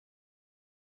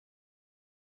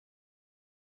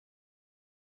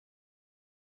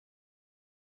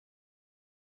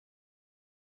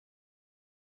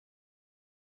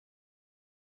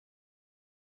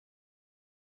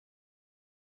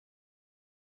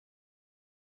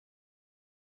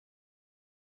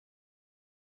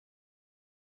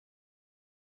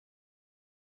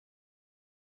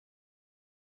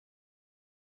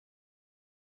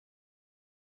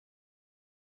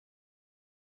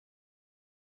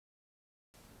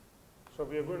So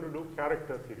we are going to do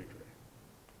character theory today.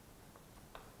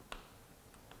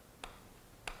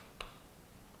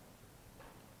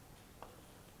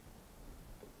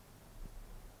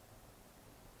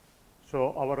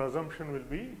 So our assumption will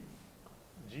be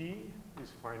G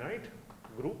is finite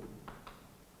group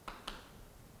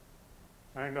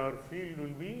and our field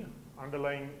will be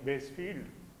underlying base field.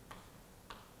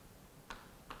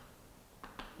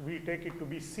 We take it to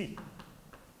be C.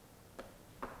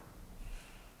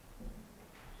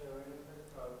 So when you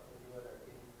first thought that you were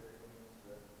writing certain things, you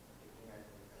were taking as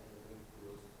very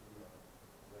close to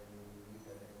when you read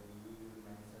that and you will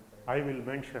mention that. I will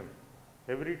mention,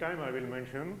 every time I will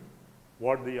mention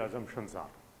what the assumptions are.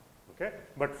 Okay?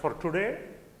 But for today,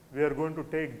 we are going to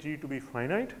take G to be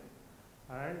finite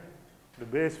and the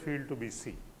base field to be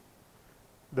C.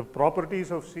 The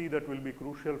properties of C that will be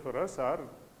crucial for us are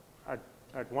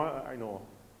at one, I know,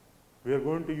 we are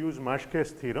going to use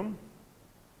Mashke's theorem.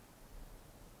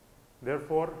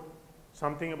 Therefore,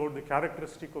 something about the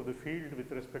characteristic of the field with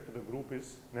respect to the group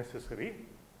is necessary.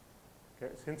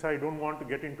 Okay. Since I don't want to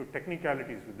get into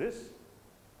technicalities with this,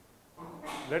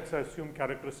 let's assume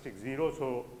characteristic 0.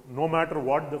 So, no matter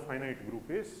what the finite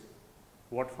group is,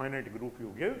 what finite group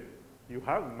you give, you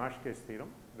have Mashke's theorem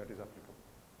that is applicable.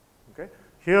 Okay.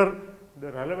 Here,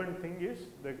 the relevant thing is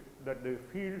that the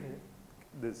field,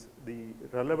 the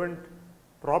relevant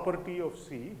property of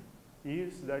C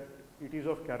is that it is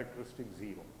of characteristic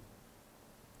 0.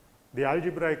 The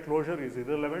algebraic closure is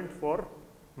irrelevant for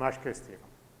Mashke's theorem.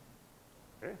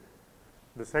 Okay.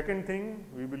 The second thing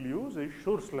we will use is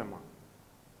Schur's lemma.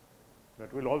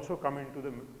 That will also come into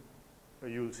the,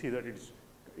 you will see that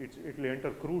it will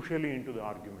enter crucially into the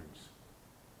arguments.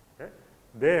 Okay.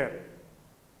 There,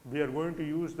 we are going to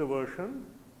use the version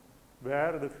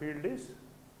where the field is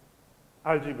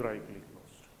algebraically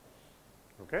closed.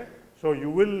 Okay. So, you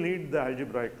will need the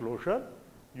algebraic closure,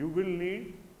 you will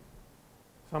need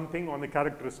something on the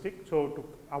characteristic. So, to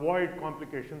avoid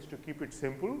complications, to keep it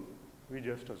simple, we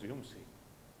just assume C.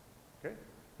 Okay.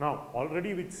 Now,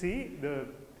 already with C, the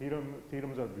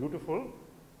theorems are beautiful,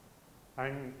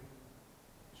 and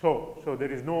so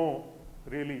there is no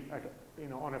really,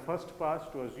 on a first pass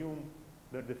to assume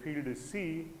that the field is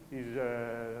C is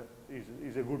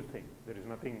a good thing. There is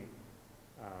nothing,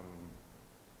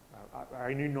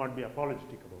 I need not be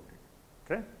apologetic about it.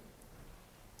 Okay.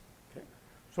 Okay.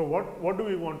 So what do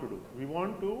we want to do? We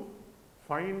want to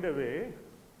find a way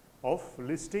of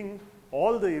listing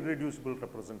all the irreducible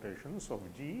representations of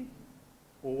G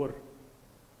over.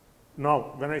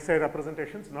 Now, when I say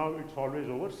representations, now it's always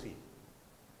over C.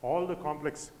 All the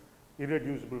complex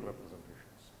irreducible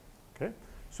representations. Okay.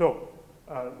 So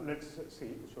let's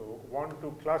see. So want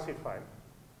to classify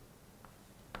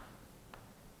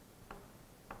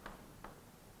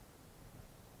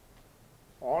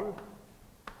all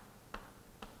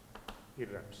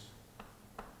irreps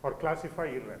or classify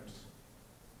irreps.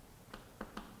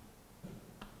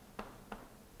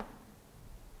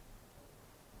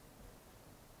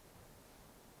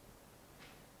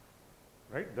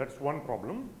 Right, that is one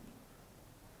problem.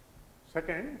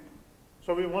 Second,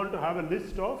 so we want to have a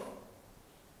list of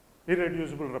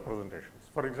irreducible representations.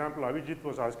 For example, Avijit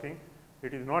was asking,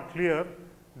 it is not clear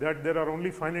that there are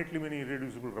only finitely many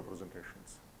irreducible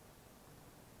representations.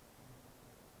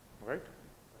 Right?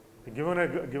 Given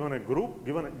a group,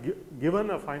 given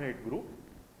a finite group,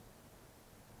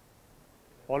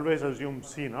 always assume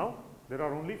C now, there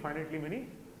are only finitely many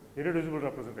irreducible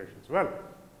representations. Well,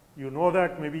 you know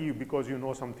that maybe because you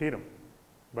know some theorem,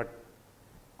 but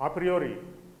a priori,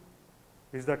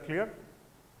 is that clear?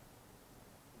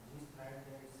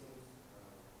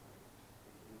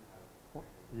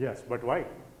 Yes, but why?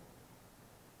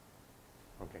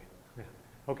 Okay, yeah.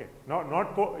 Okay. Not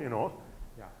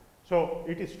yeah. So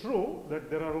it is true that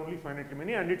there are only finitely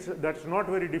many, and that's not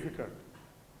very difficult.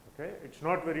 Okay, it's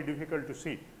not very difficult to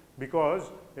see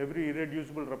because every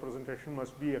irreducible representation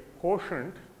must be a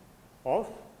quotient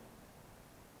of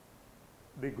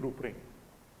the group ring.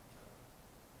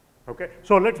 Okay,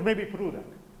 so let's maybe prove that.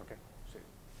 Okay, see.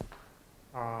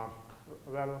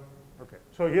 Well, okay.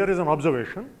 So here is an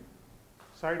observation,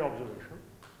 side observation.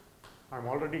 I'm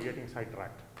already getting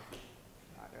sidetracked.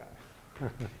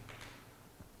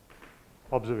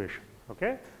 Observation.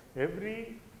 Okay,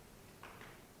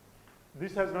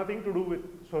 this has nothing to do with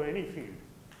any field,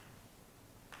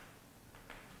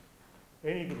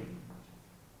 any group.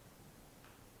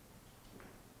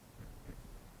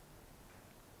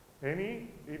 Any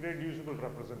irreducible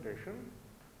representation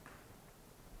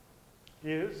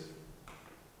is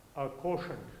a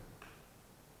quotient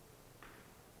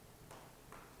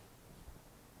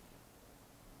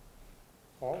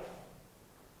of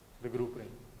the group ring.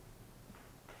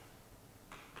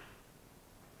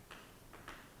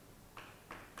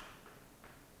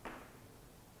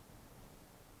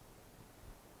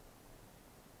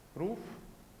 Proof.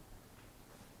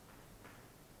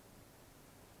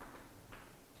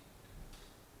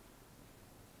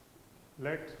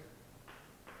 Let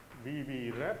V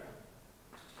be rep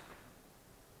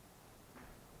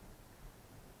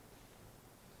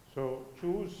so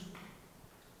choose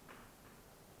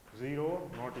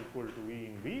 0 not equal to V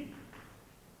in V,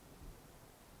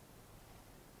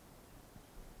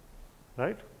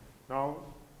 right. Now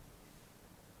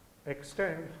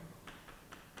extend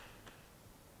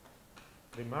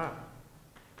the map.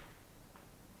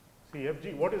 See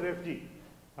Fg, what is Fg?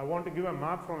 I want to give a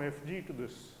map from Fg to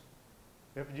this,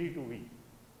 Fg to V,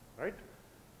 right.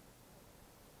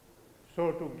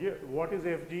 So to give, what is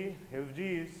Fg?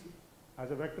 Fg is, as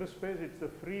a vector space, it's a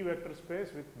free vector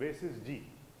space with basis G.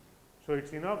 So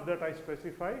it's enough that I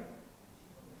specify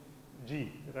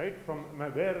G, right, from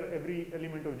where every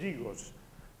element of G goes.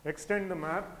 Extend the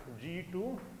map G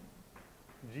to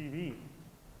GV.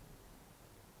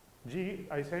 G,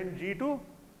 I send G to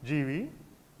GV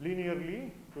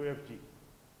linearly to Fg.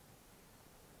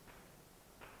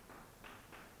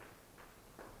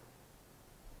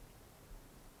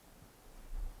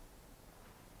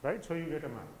 Right, so you get a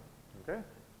map. Okay,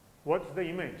 what's the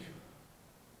image?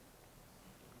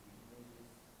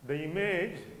 The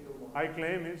image I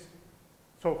claim is,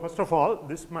 so first of all,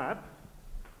 this map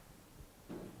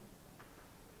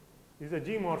is a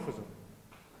G morphism.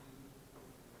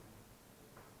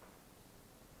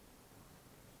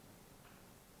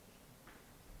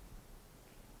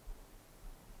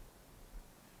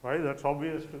 Right, that's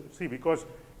obvious to see, because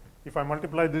if I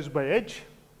multiply this by H,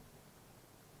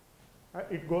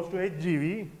 it goes to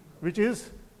HGV, which is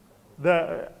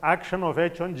the action of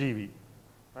H on GV,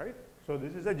 right. So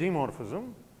this is a G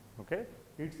morphism, okay.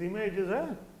 Its image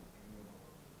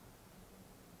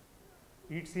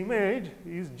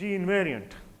is G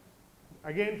invariant,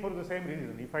 again for the same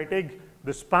reason. If I take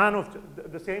the span of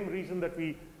the same reason that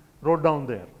we wrote down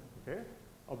there, okay.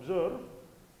 Observe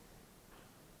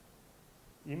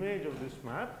image of this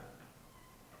map,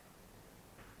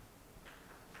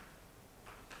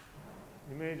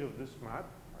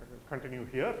 I will continue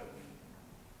here.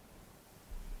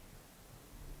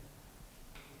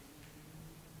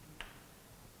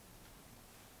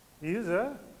 Is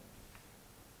a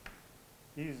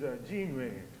G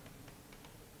invariant.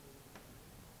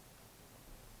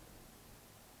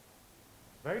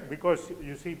 Right, because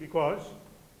you see, because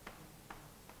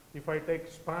if I take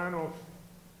span of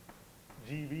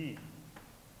GV,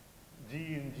 G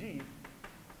in G,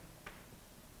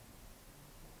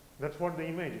 that's what the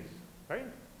image is, right.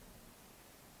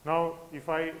 Now if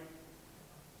I,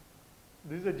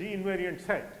 this is a G invariant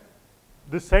set,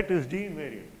 this set is G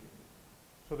invariant.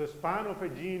 So the span of a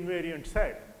G invariant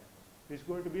set is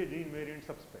going to be a G invariant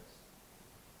subspace.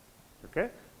 Okay,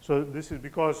 so this is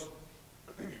because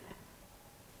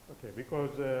okay,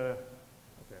 because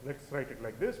okay, let's write it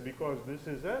like this, because this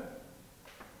is a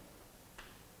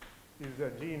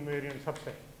G invariant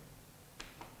subset.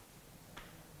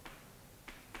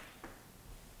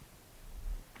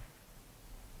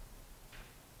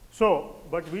 So,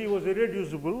 but V was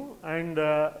irreducible and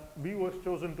V was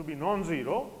chosen to be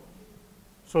non-zero.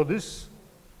 So this,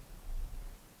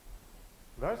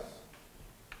 thus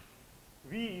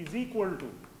V is equal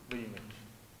to the image,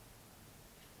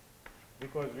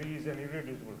 because V is an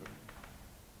irreducible ring.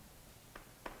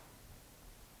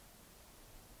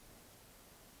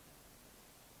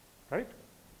 Right?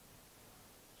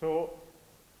 So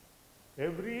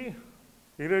every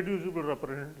irreducible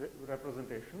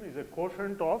representation is a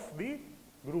quotient of the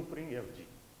group ring Fg.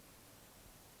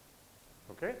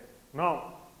 Okay?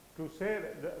 Now, to say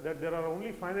that there are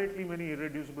only finitely many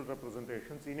irreducible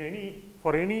representations in any,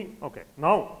 for any, okay.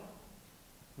 Now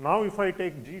if I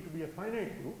take G to be a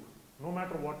finite group, no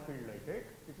matter what field I take,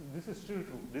 this is still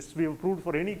true. This we have proved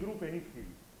for any group, any field.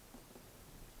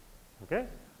 Okay?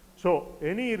 So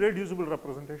any irreducible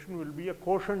representation will be a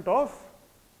quotient of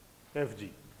Fg.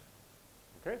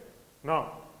 Okay?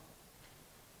 Now,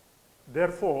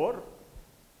 therefore,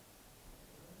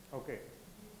 okay.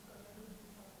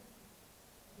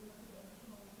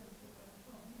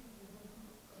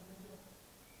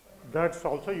 That's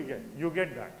also you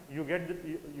get that. You get the,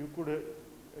 you could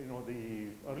you know, the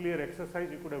earlier exercise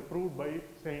you could have proved by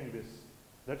saying this.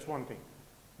 That's one thing.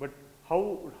 But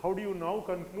how do you now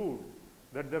conclude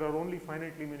that there are only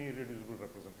finitely many irreducible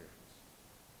representations?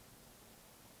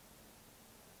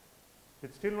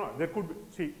 It's still not. There could be,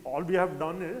 see, all we have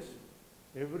done is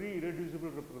every irreducible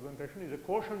representation is a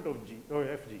quotient of G or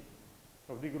Fg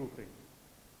of the group ring.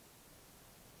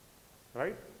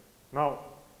 Right? Now,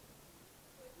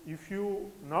 if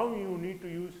you now you need to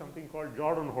use something called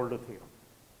Jordan-Holder theorem.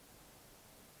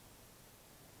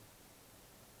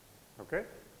 Okay?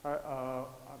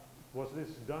 Was this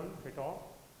done at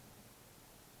all?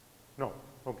 No.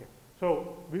 Okay.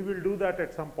 So we will do that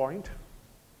at some point.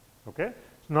 Okay.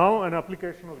 So now an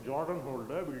application of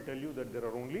Jordan-Holder will tell you that there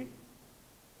are only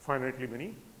finitely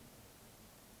many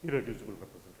irreducible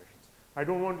representations. I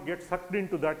don't want to get sucked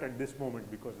into that at this moment,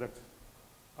 because that's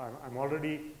I'm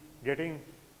already getting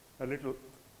a little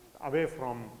away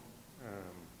from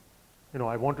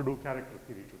I want to do character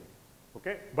theory today.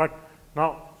 Okay. But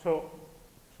now so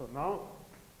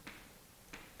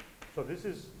this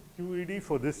is QED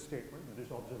for this statement,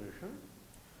 this observation.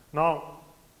 Now,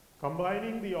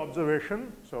 combining the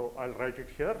observation, so I'll write it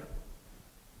here.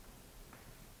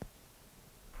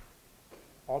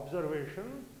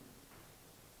 Observation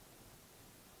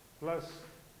plus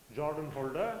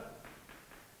Jordan-Holder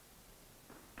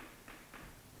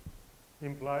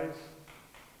implies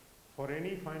for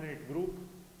any finite group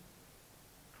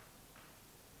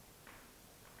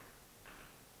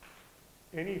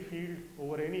any field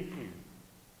over any field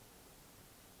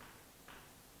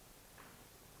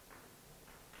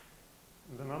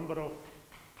the number of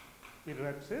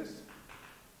irreps is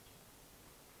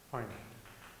finite.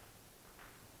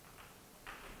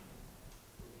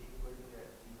 Equal to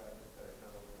Fg by the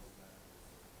corrector of this matrix.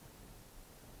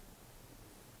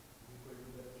 Equal to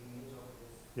the image of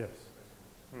this. Yes.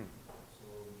 So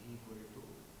B equal to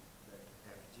that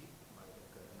Fg by the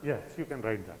corrector. Yes, you can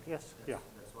write that. Yes. Yeah.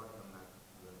 That's what the map.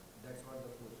 That's what the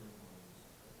quotient is.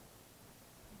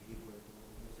 B equal to.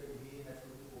 You said B has to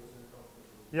be quotient of the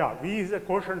group. Yeah, V is a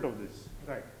quotient of this.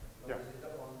 Right. Yeah. Is it the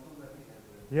onto mapping as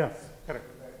well? Yes. Correct.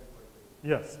 So that equal to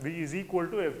Yes. V is equal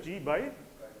to Fg by.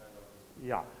 corrector of this.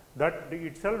 Yeah. That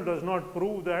itself does not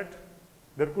prove that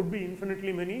there could be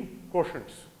infinitely many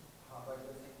quotients. But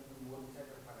you're saying you won't set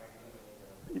a finitely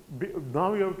many terms.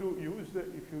 Now you have to use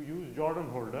if you use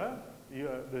Jordan-Holder,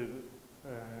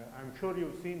 I'm sure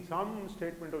you've seen some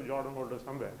statement of Jordan-Holder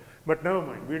somewhere, but never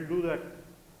mind, we'll do that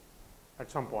at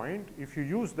some point. If you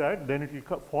use that, then it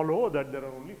will follow that there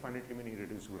are only finitely many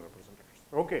irreducible representations.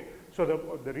 Okay, so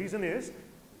the reason is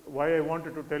why I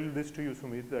wanted to tell this to you,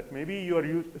 Sumit, that maybe you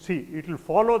are see, it will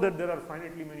follow that there are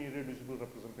finitely many irreducible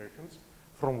representations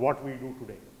from what we do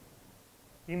today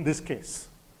in this case.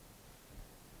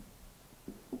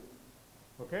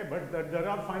 Okay, but that there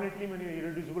are finitely many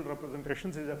irreducible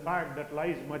representations is a fact that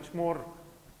lies much more,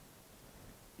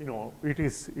 it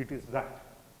is that.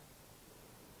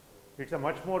 It's a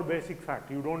much more basic fact.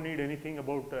 You don't need anything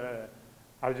about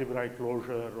algebraic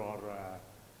closure or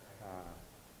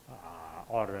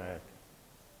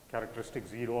characteristic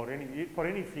zero or for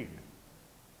any field.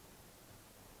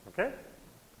 Okay?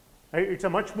 It's a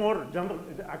much more general,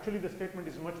 actually the statement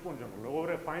is much more general.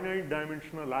 Over a finite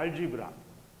dimensional algebra,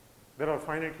 there are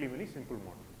finitely many simple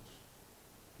modules.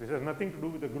 This has nothing to do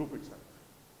with the group itself.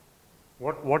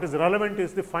 What is relevant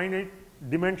is the finite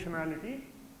dimensionality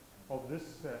of this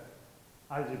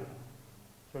algebra.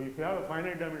 So if you have a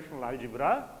finite dimensional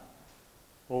algebra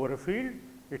over a field,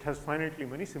 it has finitely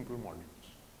many simple modules.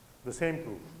 The same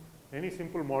proof. Any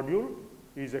simple module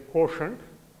is a quotient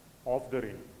of the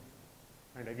ring.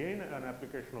 And again, an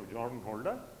application of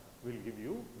Jordan-Holder will give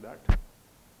you that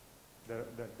there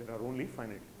are only finitely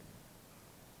many.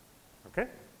 Okay?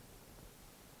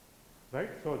 Right?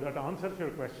 So that answers your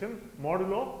question,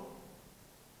 modulo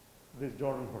this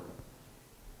Jordan-Holder.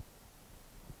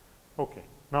 Okay.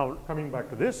 Now coming back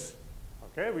to this,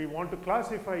 okay, we want to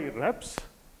classify reps,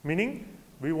 meaning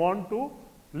we want to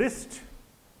list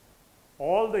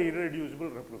all the irreducible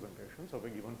representations of a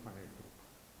given finite group.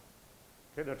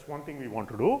 Okay, that's one thing we want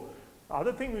to do. The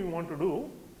other thing we want to do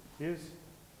is,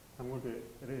 I'm going to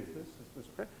erase this,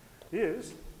 okay,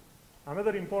 is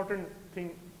another important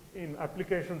thing in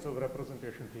applications of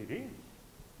representation theory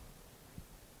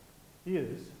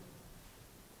is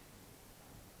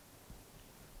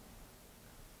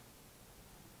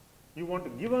you want to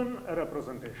given a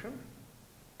representation,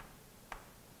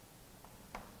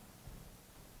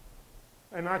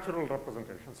 a natural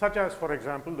representation, such as, for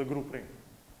example, the group ring,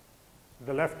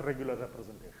 the left regular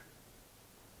representation.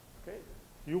 Okay.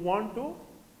 You want to,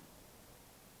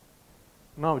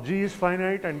 now G is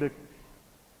finite and the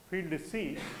field is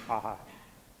C. Aha.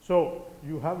 So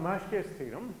you have Nash-Case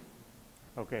theorem.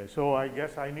 Okay. So I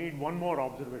guess I need one more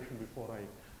observation before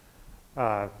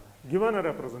I given a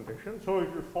representation. So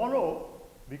it will follow,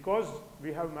 because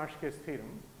we have Nash-Case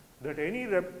theorem, that any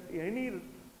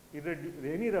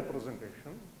any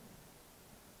representation,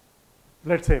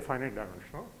 let's say finite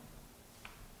dimensional.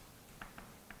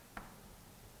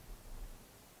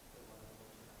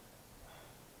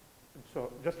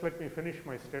 So just let me finish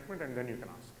my statement and then you can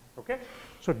ask. Okay?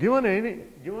 So given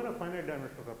a finite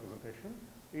dimensional representation,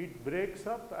 it breaks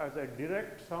up as a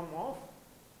direct sum of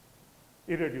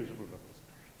irreducible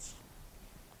representations.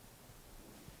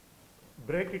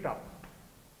 Break it up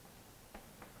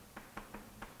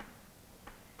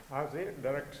as a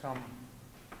direct sum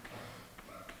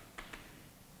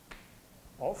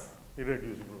of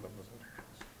irreducible representations.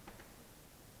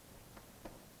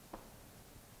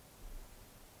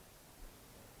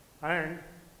 And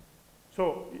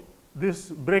so this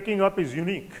breaking up is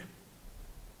unique.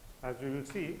 As we will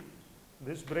see,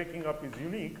 this breaking up is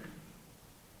unique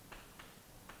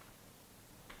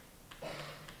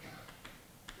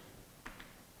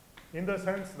in the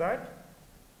sense that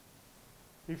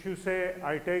if you say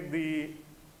I take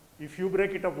if you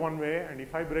break it up one way and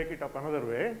if I break it up another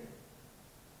way,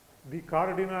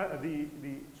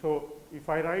 so if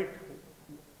I write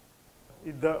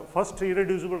the first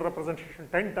irreducible representation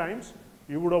 10 times,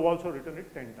 you would have also written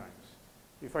it 10 times.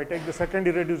 If I take the second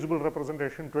irreducible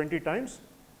representation 20 times,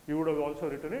 you would have also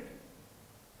written it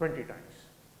 20 times.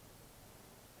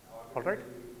 All right?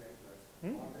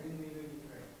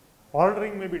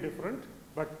 Ordering may be different,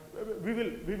 but we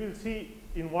will see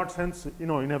in what sense, in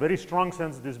a very strong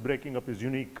sense, this breaking up is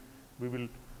unique. We will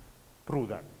prove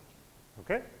that.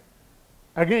 Okay?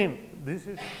 Again, this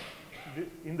is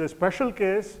in the special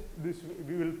case,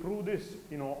 we will prove this.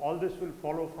 All this will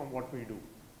follow from what we do,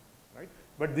 right?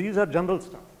 But these are general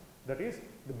stuff. That is,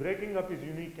 the breaking up is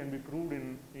unique, can be proved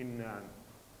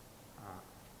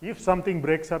if something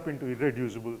breaks up into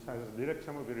irreducibles as a direct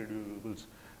sum of irreducibles,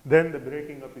 then the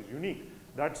breaking up is unique.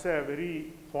 That's a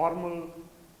very formal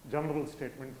general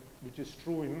statement which is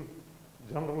true in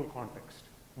general context.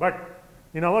 But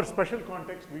in our special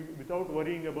context, without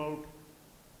worrying about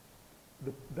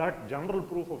that general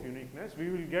proof of uniqueness, we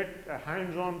will get a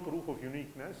hands-on proof of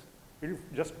uniqueness. It will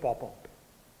just pop out.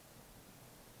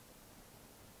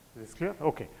 Is this clear?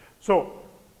 Okay. So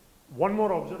one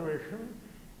more observation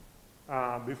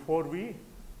before we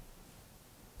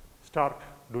start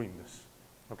doing this.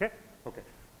 Okay? Okay.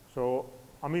 So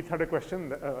Amit had a question.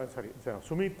 Sorry,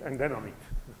 Sumit and then Amit.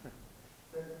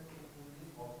 Sir, in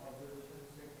these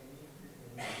observations,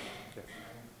 any Yes.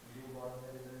 and you got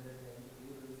the result that any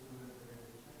irreducible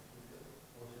representation is the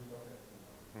quotient of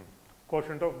everything.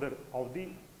 Quotient of the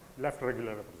left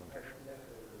regular representation.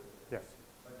 Yes.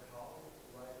 But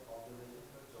why observations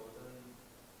were chosen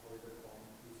for the form?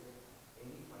 You said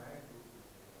any finite group.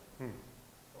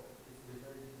 So this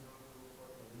result is not true for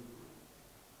any group.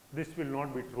 This will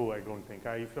not be true, I don't think.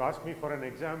 If you ask me for an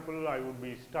example, I would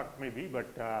be stuck maybe,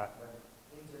 but But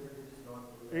in general, it is not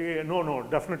true. no,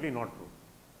 definitely not true.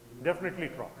 Definitely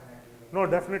true. No,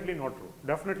 definitely not true.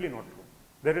 Definitely not true.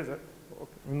 There is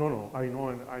no. I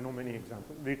know many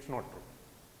examples. It's not true.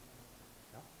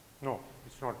 Yeah? No,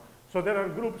 it's not. So there are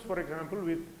groups, for example,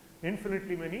 with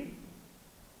infinitely many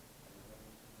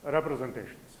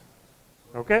representations.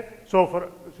 Okay. So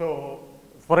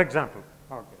for example,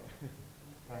 okay.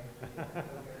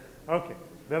 Okay.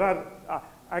 There are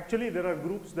actually there are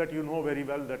groups that you know very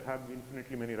well that have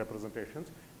infinitely many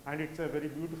representations, and it's a very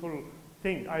beautiful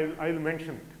thing. I'll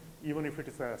mention it, even if it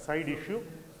is a side issue.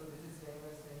 So this is same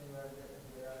as saying that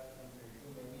there are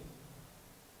infinitely many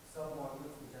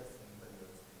sub-modules which are simple,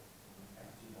 let's say,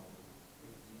 FG module,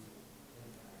 if G is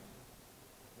infinite.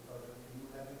 Because you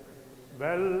have a presentation.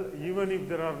 Well, even if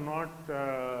there are not,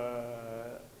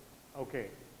 okay,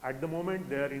 at the moment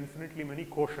there are infinitely many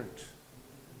quotients.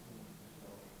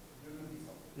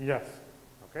 Yes.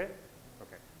 Okay.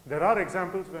 Okay. There are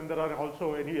examples when there are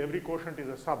also every quotient is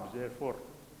a sub, therefore.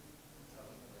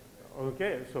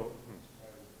 Okay. So,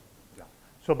 yeah.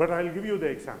 So, but I'll give you the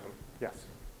example. Yes.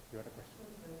 You had a question.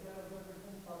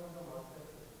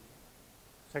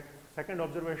 Second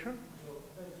observation.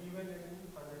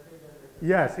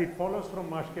 Yes, it follows from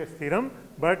Mashke's theorem,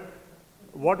 but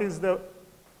what is the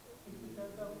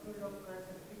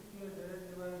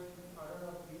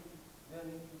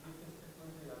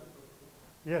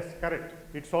Yes, correct.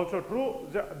 It's also true.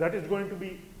 That is going to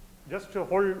be, just to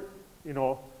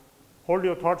hold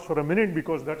your thoughts for a minute,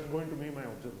 because that's going to be my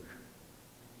observation.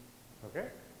 Okay?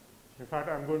 In fact,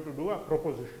 I'm going to do a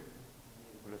proposition.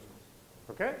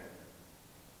 Okay?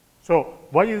 So,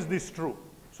 why is this true?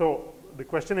 So, the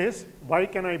question is, why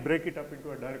can I break it up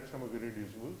into a direct sum of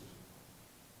irreducibles?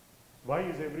 Why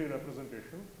is every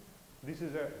representation? This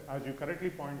is as you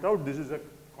correctly point out, this is a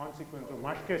consequence of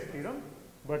Mashke's theorem,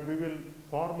 but we will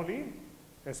formally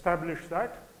establish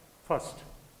that first.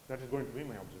 That is going to be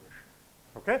my observation.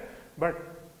 Okay? But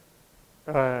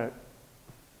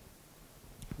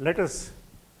let us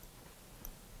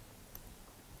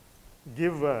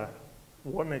give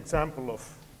one example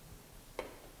of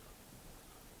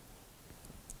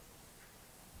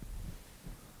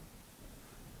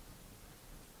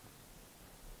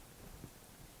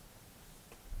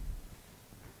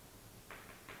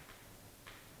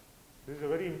this is a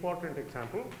very important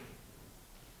example,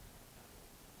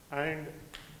 and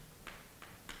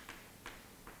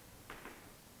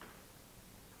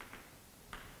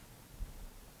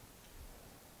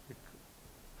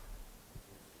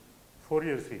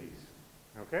Fourier series.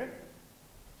 Okay?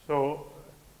 So,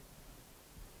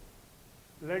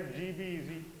 let G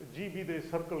be the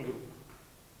circle group.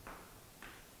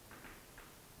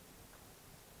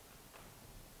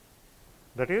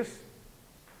 That is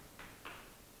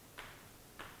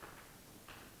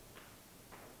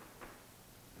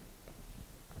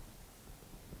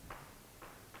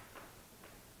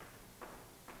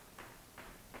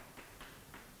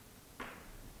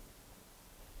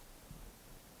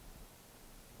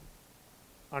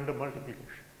under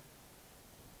multiplication,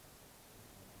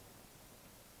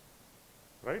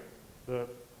 right? The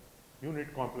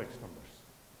unit complex numbers.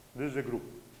 This is a group.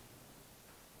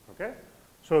 Okay?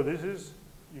 So, this is,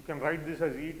 you can write this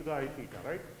as e to the I theta,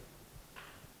 right?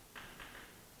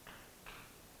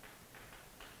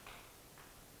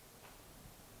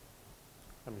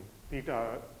 I mean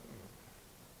theta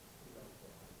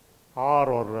r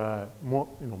or more,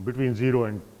 between 0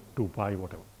 and 2 pi,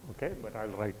 whatever. Okay? But I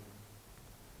will write.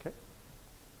 Okay?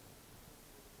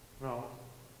 Now,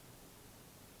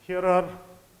 here are,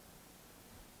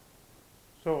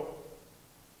 so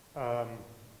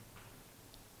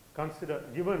consider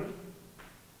given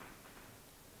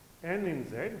n in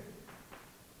Z,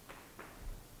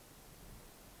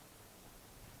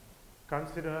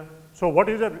 consider, so what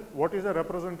is a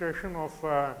representation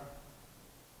of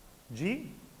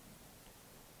G?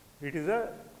 It is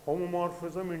a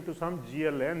homomorphism into some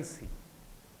GLNC.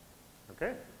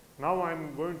 Okay? Now I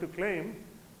am going to claim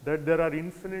that there are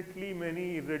infinitely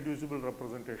many irreducible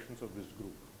representations of this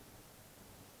group.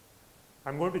 I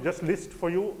am going to just list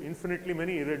for you infinitely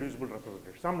many irreducible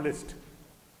representations, some list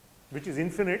which is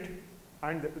infinite,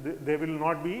 and they will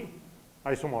not be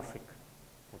isomorphic.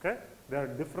 Okay? There are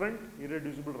different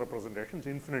irreducible representations,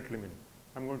 infinitely many.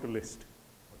 I am going to list.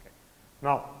 Okay.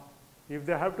 Now, if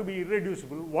they have to be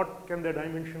irreducible, what can their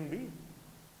dimension be?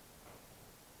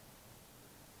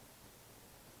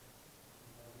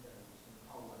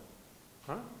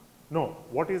 Huh? No.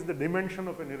 What is the dimension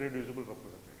of an irreducible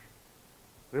representation?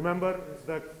 Remember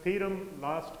the theorem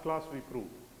last class we proved,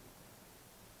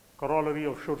 corollary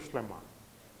of Schur's lemma,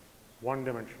 one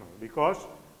dimensional, because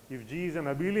if G is an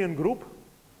abelian group,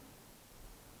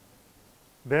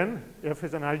 then F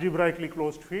is an algebraically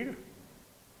closed field,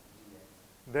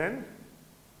 then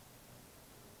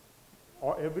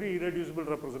every irreducible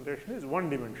representation is one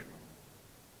dimensional,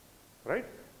 right?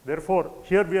 Therefore,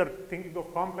 here we are thinking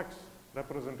of complex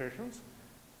representations.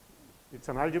 It's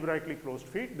an algebraically closed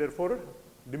field, therefore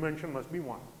dimension must be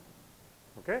 1.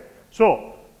 Okay?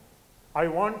 So, I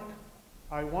want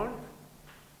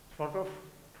sort of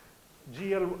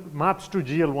GL maps to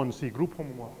GL1C group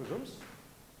homomorphisms,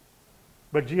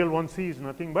 but GL1C is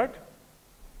nothing but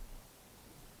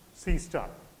C star,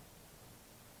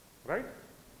 right?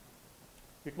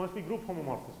 It must be group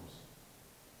homomorphisms.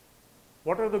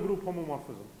 What are the group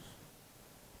homomorphisms?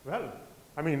 Well,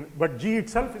 I mean, but G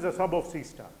itself is a sub of C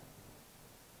star,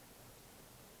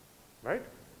 right?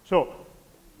 So,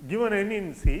 given n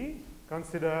in C,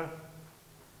 consider,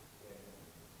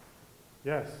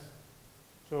 yes,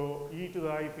 so e to the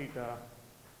I theta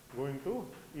going to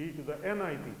e to the n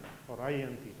I theta or I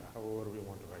n theta, however we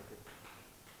want to write it.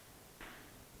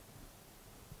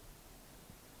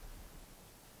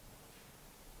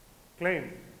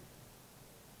 Claim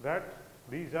that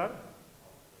these are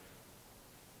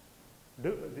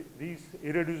these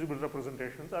irreducible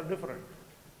representations are different.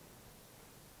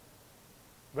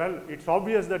 Well, it's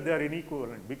obvious that they are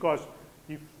inequivalent, because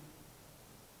if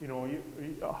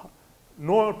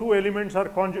no two elements are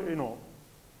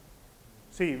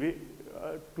see,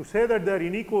 to say that they are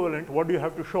inequivalent, what do you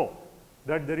have to show?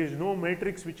 That there is no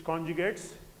matrix which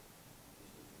conjugates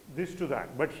this to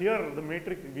that. But here the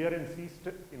matrix, we are in C,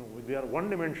 they are one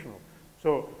dimensional.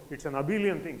 So, it's an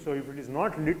abelian thing. So, if it is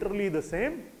not literally the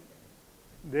same,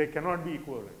 they cannot be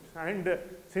equivalent. And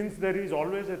since there is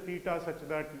always a theta such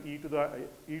that e to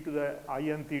the I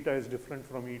n theta is different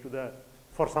from e to the,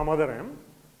 for some other m,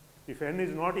 if n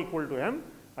is not equal to m,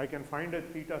 I can find a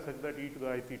theta such that e to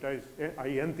the I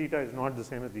n theta is not the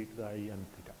same as e to the I n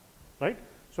theta. right?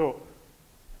 So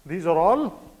these are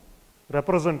all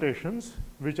representations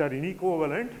which are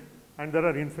inequivalent, and there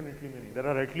are infinitely many. There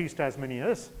are at least as many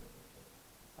as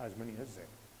Z.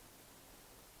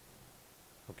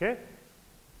 Okay?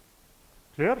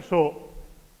 Clear? So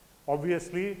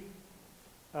obviously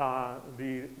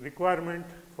the requirement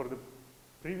for the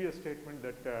previous statement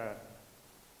that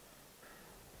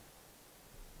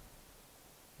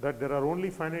that there are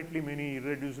only finitely many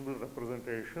irreducible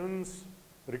representations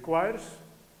requires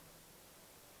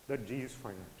that G is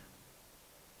finite.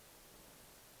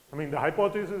 I mean, the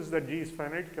hypothesis that G is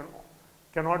finite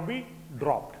cannot be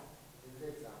dropped.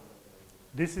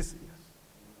 This is, yes.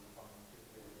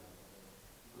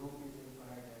 Group is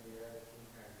infinite and there are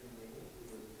infinitely many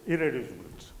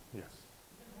Irreducibles, yes.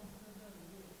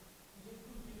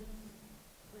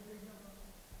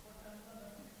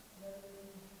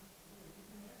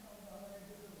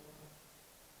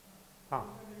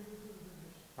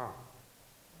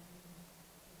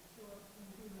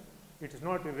 It is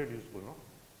not irreducible, no?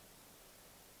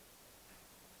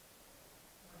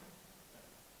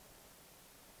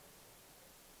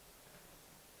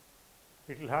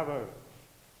 It will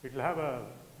have a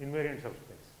invariant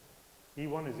subspace.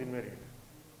 E1 is invariant.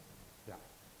 Yeah.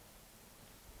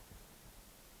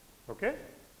 Okay?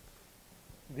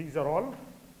 These are all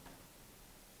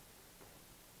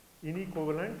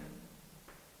inequivalent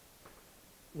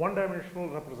one-dimensional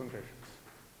representations.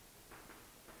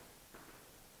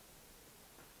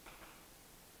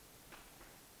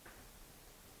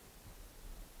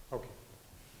 Okay.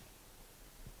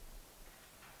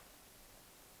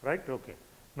 Right? Okay.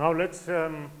 Now let's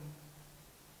do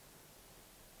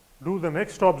the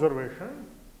next observation,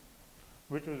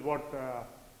 which is what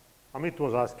Amit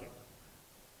was asking,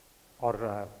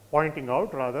 or pointing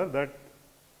out rather, that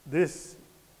this,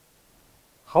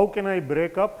 how can I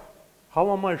break up,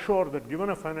 how am I sure that given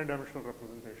a finite dimensional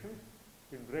representation,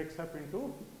 it breaks up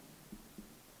into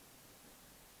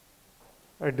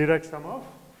a direct sum of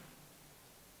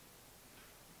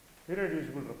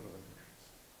irreducible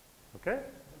representations. Okay?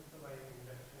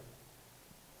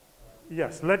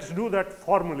 Yes, let's do that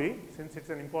formally. Since it's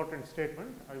an important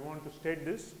statement, I want to state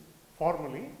this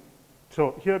formally.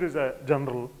 So here is a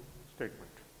general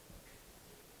statement.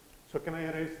 So can I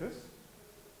erase this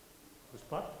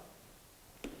part?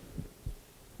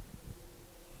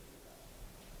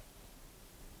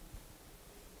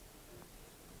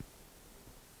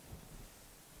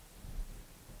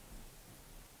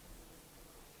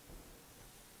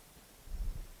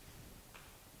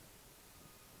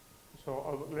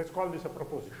 So let's call this a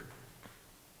proposition.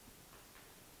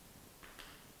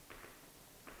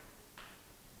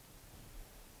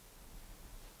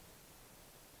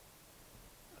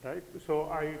 Right? So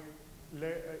I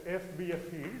let F be a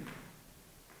field.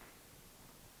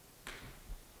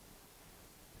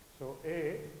 So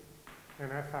A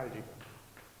and F algebra.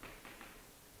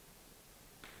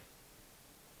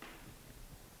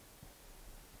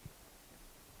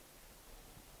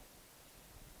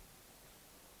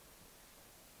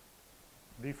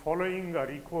 The following are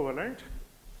equivalent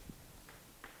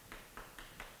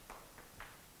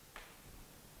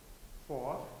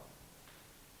for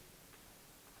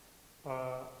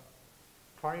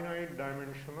finite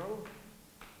dimensional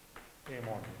A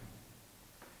model.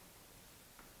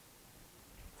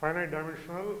 Finite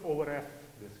dimensional over F,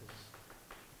 this is.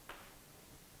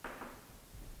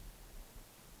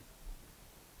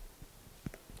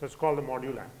 Let's call the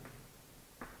moduli.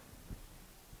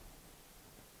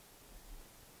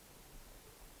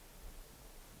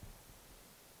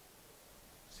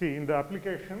 See, in the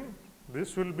application,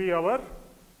 this will be our,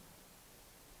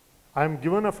 I am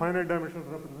given a finite dimensional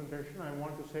representation. I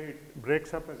want to say it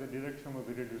breaks up as a direct sum of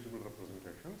irreducible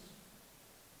representations,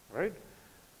 right?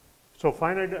 So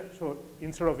finite, so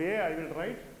instead of A, I will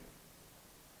write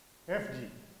Fg.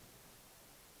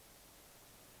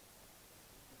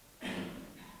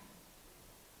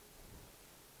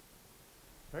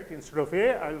 Right? Instead of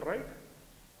A, I will write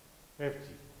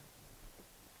Fg.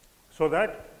 So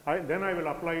that then I will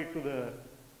apply it to the,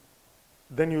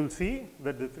 then you will see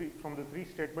that from the three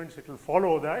statements it will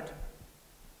follow that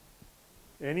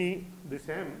this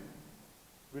M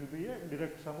will be a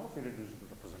direct sum of irreducible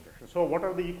representation. So what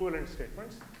are the equivalent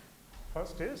statements?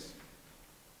 First is,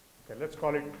 okay, let's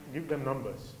call it, give them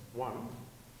numbers. 1,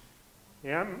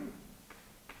 M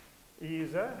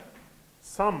is a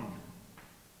sum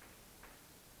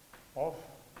of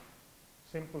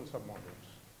simple submodules.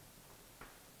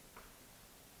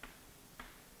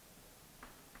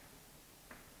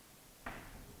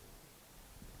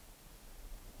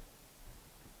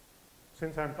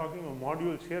 Since I am talking of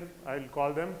modules here, I will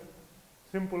call them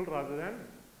simple rather than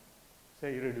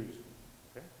say irreducible,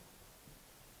 okay?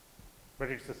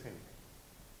 But it's the same thing.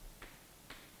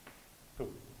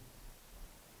 2.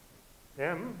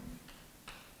 M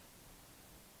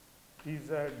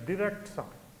is a direct sum.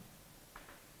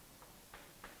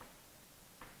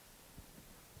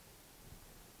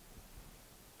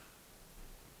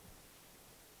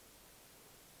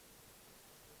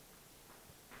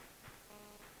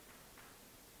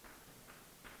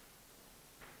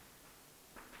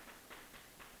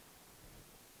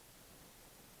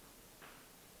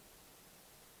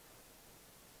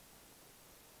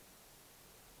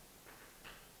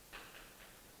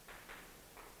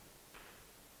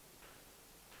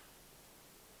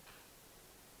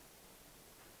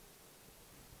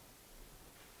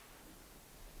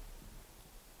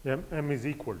 M is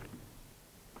equal to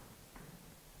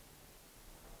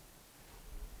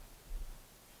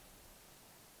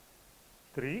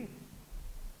three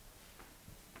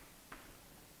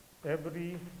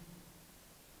every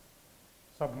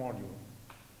submodule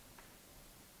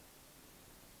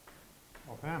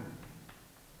of M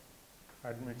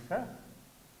admits a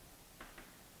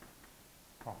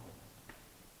complement.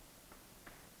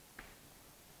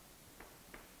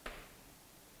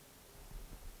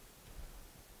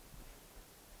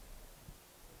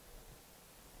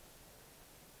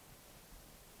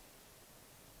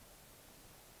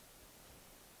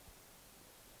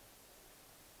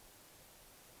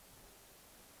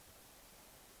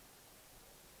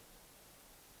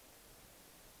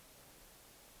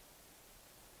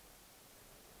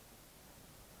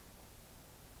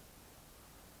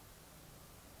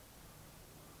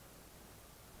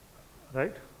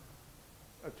 Right?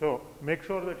 So make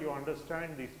sure that you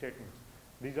understand these statements.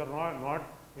 These are not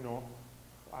you know,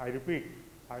 I repeat,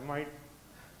 you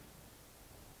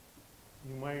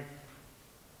might,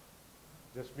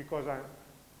 just because I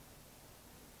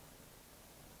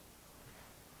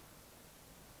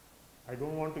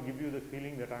don't want to give you the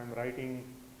feeling that I'm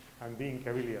being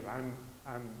cavalier.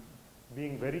 I'm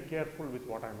being very careful with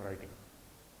what I'm writing.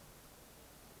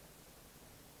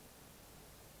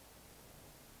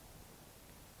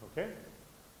 Okay?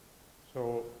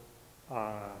 So,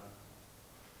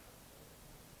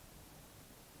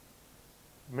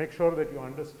 make sure that you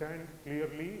understand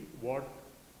clearly what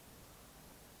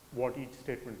each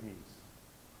statement means.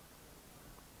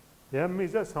 M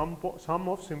is a sum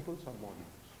of simple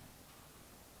submodules.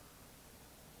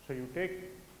 So, you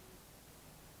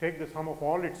take the sum of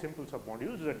all its simple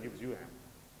submodules, that gives you M.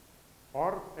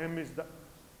 Or M is the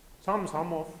sum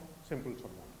of simple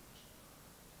submodules.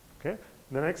 Okay?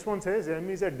 The next one says M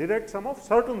is a direct sum of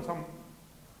certain sum,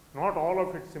 not all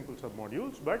of its simple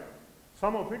submodules, but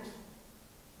some of its,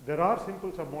 there are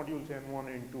simple submodules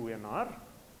N1, N2, Nr,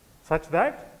 such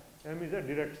that M is a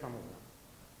direct sum of them.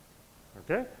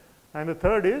 Okay? And the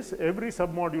third is every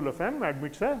submodule of M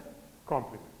admits a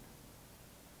complement.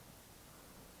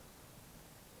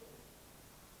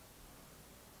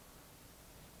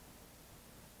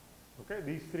 Okay?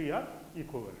 These three are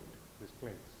equivalent, this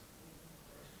claims.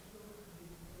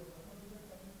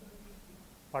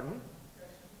 Pardon me?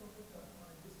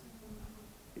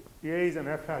 A is an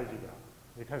F algebra.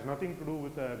 It has nothing to do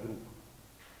with a group.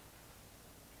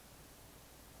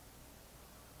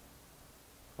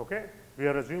 Okay? We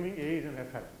are assuming A is an F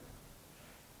algebra.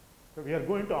 So, we are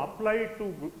going to apply it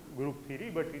to group theory,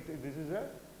 but this is a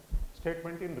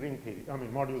statement in ring theory, I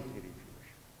mean module theory.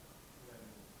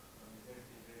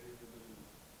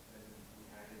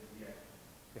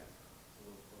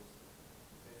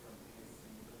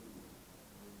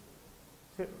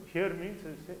 Here means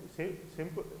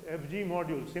simple FG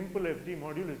module, simple FG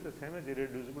module is the same as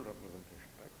irreducible representation,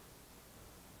 right?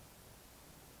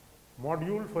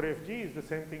 Module for FG is the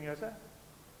same thing as a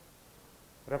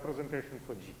representation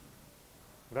for G.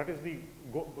 That is the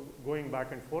going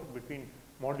back and forth between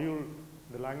module,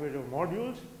 the language of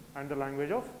modules, and the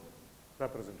language of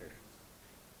representations.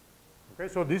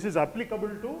 Okay, so this is applicable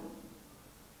to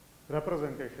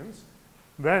representations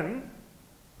when,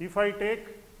 if I take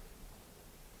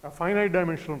a finite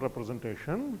dimensional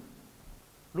representation,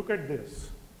 look at this,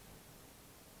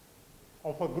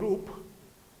 of a group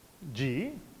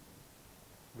G,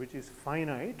 which is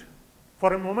finite.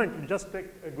 For a moment, just take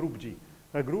a group G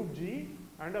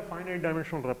and a finite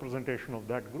dimensional representation of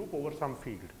that group over some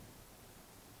field.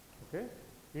 Okay?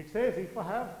 It says if I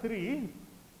have 3,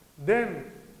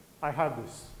 then I have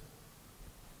this.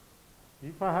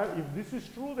 If this is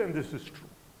true, then this is true.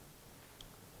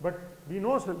 But we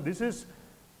know this is,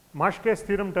 Mashke's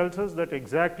theorem tells us that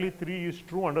exactly 3 is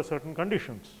true under certain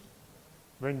conditions.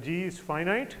 When G is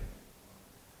finite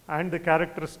and the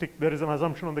characteristic, there is an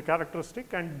assumption on the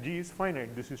characteristic and G is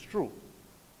finite, this is true,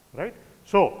 right?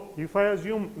 So if I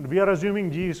assume, we are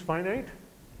assuming G is finite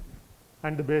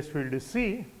and the base field is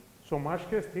C, so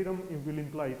Marshke's theorem will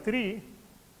imply 3,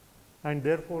 and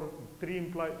therefore 3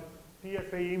 imply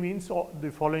TFAE means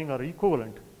the following are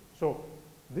equivalent. So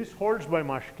this holds by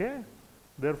Marshke,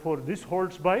 therefore this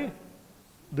holds by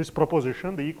this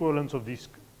proposition, the equivalence of these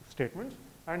statements,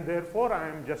 and therefore I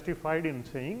am justified in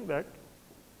saying that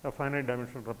a finite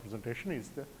dimensional representation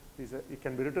it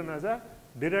can be written as a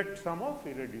direct sum of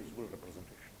irreducible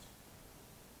representations.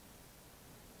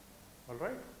 All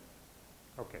right?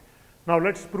 Okay. Now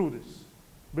let's prove this.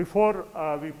 Before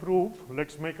we prove,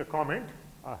 let's make a comment.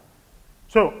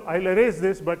 So I'll erase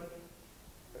this, but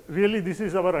really this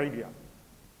is our idea.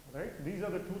 Right? These are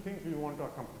the two things we want to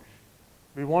accomplish.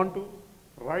 We want to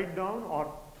write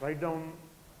down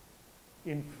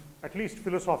in at least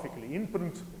philosophically, in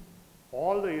principle,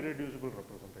 all the irreducible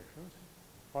representations,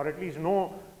 or at least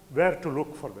know where to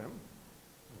look for them.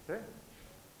 Okay?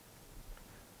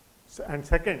 So, and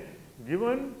second,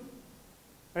 given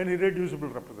an irreducible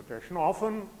representation,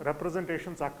 often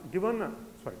representations are given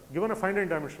a finite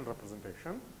dimensional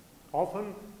representation,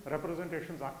 often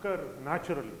representations occur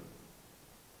naturally.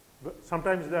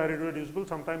 Sometimes they are irreducible,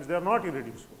 sometimes they are not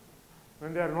irreducible.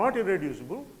 When they are not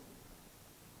irreducible,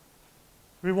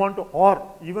 we want to,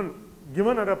 or even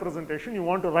given a representation, you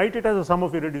want to write it as a sum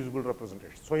of irreducible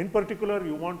representations. So in particular,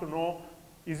 you want to know,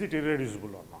 is it irreducible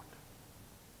or not?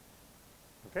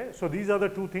 Okay, so these are the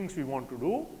two things we want to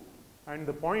do, and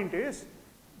the point is,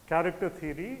 character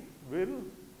theory will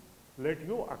let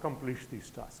you accomplish these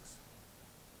tasks.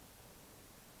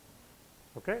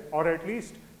 Okay, or at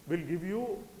least will give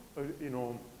you,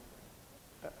 will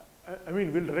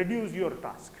reduce your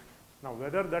task. Now,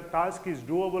 whether that task is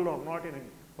doable or not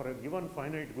for a given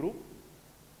finite group,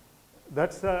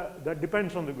 that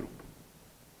depends on the group.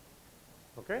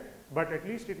 Okay, but at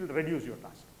least it will reduce your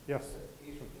task. Yes.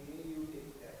 If A you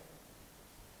take F.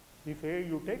 If A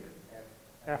you take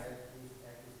F.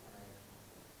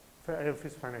 F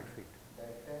is finite field.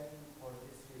 That time for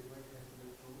this statement has to be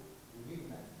true.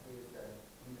 Uniqueness is that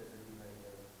E doesn't divide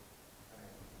the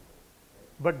finite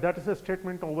field. But that is a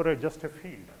statement over just a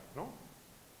field, no?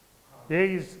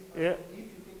 A is A.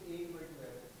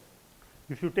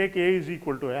 If you take A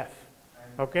equal to F.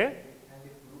 Okay? And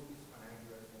if group is finite,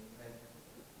 you are saying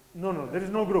like. No, there is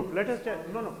no group. Let us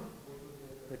take, no.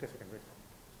 Wait a second,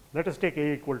 Let us take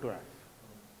A equal to F.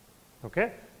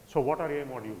 Okay? So what are A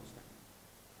modules then?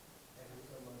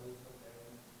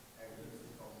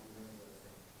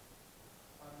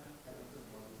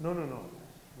 No.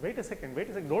 Wait a second.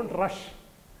 Don't rush.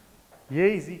 A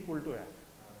is equal to F.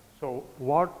 So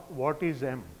what is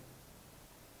M?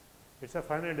 It's a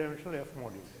finite dimensional F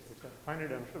module. It's a finite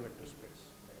dimensional vector space.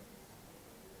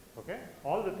 Okay?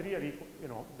 All the three are equal,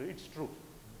 it's true.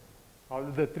 All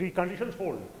the three conditions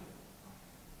hold.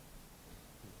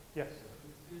 Yes?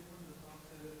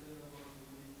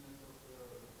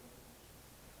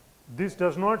 This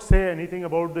does not say anything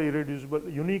about the irreducible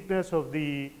uniqueness of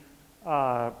the,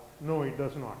 no, it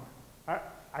does not.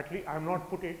 At least I have not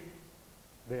put it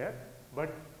there,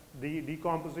 but the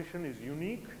decomposition is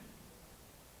unique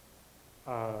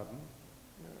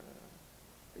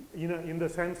in the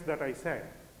sense that I said.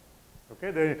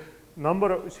 Okay, the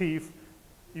number of, see,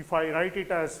 if I write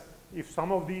it as, if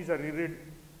some of these are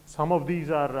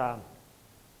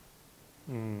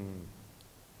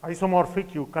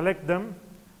isomorphic, you collect them,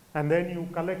 and then you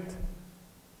collect,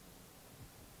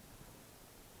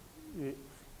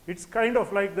 it's kind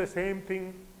of like the same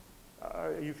thing,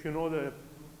 if you know the,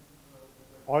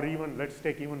 or even, let's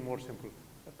take even more simple,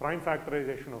 prime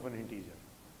factorization of an integer.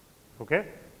 Okay,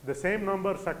 the same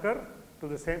numbers occur to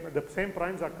the same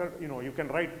primes occur, you can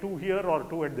write 2 here or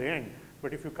 2 at the end,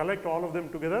 but if you collect all of them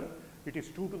together, it is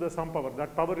 2 to the some power.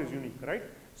 That power is unique, right?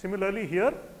 Similarly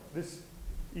here, this,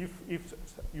 if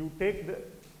you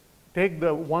take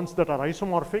the ones that are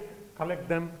isomorphic, collect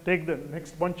them, take the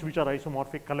next bunch which are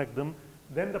isomorphic, collect them,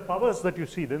 then the powers that you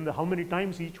see, then how many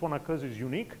times each one occurs is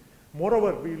unique.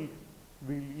 Moreover, we'll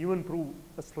even prove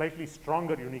a slightly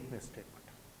stronger uniqueness statement.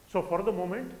 So for the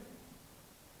moment,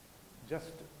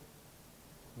 just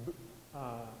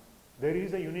there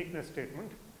is a uniqueness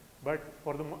statement, but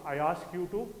I ask you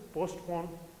to postpone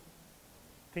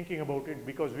thinking about it,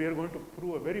 because we are going to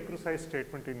prove a very precise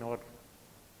statement in our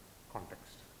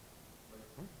context.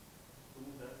 Who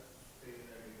does say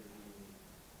that it is unique?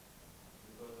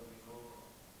 Because we know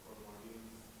for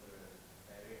modules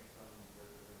direct sum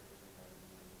representation has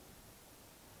unique.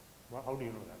 Well, how do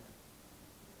you know that?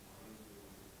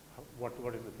 What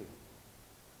is the theory?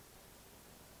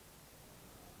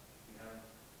 We have,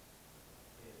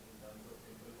 in terms of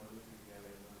simple modules, we have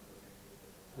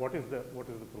N1%. What is the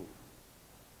proof?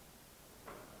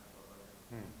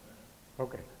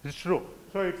 Okay, it's true.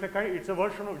 So it's a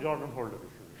version of Jordan-Holder, if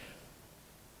you wish.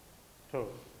 So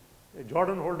a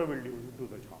Jordan-Holder will do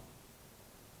the job.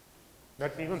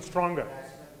 That's even stronger.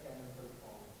 Rational chemical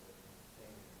form.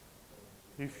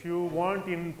 If you want,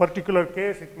 in particular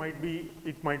case, it might be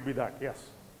that, yes.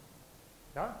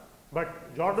 Yeah?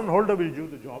 But Jordan-Holder will do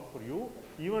the job for you,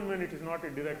 even when it is not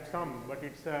a direct sum, but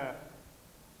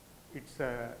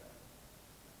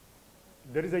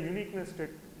there is a uniqueness that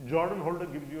Jordan-Holder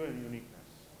gives you a uniqueness.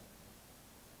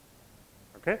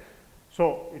 Okay?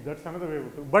 So that's another way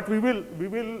to, but we will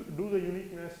do the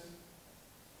uniqueness.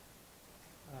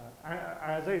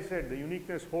 As I said, the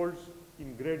uniqueness holds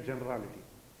in great generality.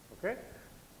 Okay?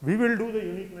 We will do the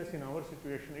uniqueness in our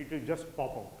situation, it will just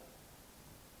pop out.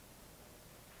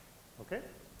 Okay?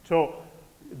 So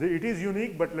it is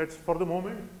unique, but let's, for the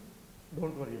moment,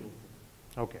 don't worry about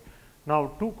it. Okay.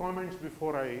 Now, two comments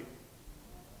before I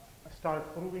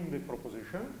start proving the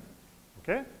proposition.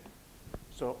 Okay?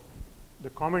 So the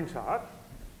comments are,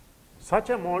 such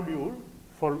a module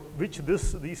for which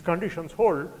these conditions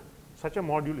hold, such a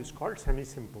module is called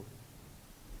semi-simple.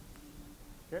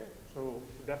 Okay? So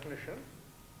definition.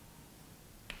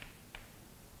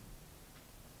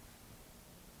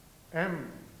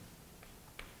 M,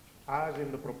 as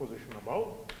in the proposition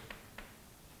above,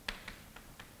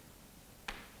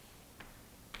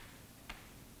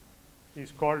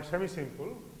 is called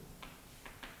semi-simple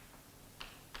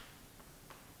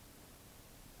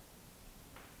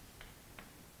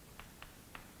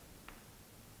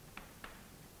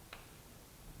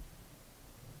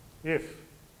if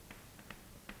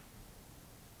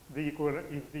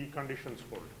the conditions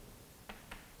hold.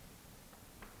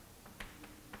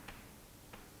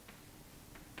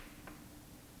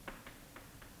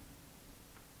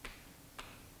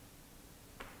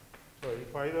 So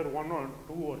if either one or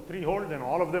two or three hold, then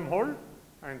all of them hold,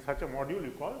 and such a module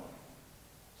you call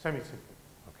semi-simple.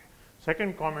 Okay.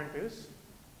 Second comment is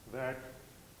that,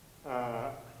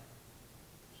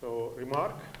 so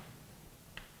remark,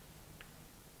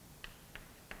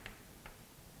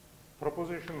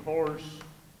 proposition holds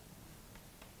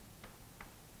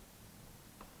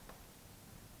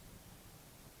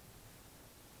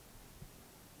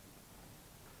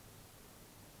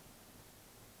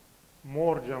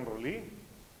more generally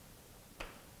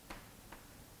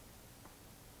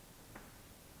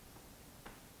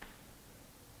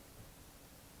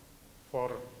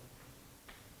for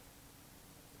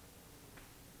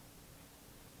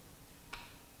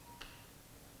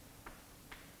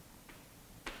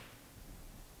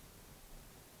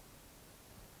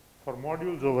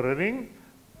modules over a ring,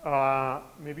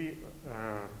 maybe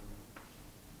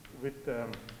with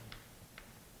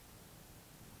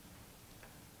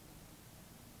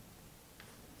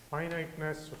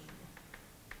finiteness,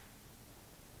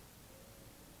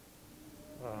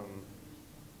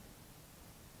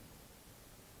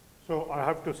 so I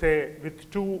have to say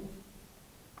with two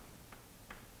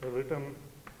written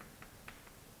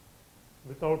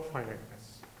without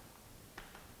finiteness.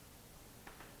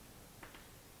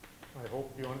 I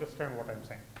hope you understand what I am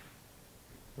saying.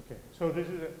 Okay, so this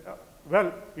is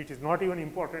well, it is not even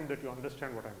important that you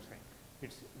understand what I am saying.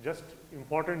 It's just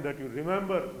important that you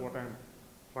remember what I am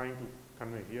trying to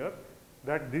convey here,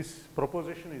 that this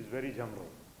proposition is very general.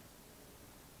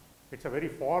 It's a very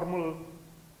formal,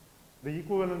 the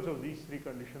equivalence of these three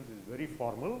conditions is very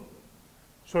formal.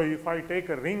 So if I take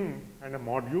a ring and a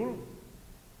module,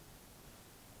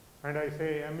 and I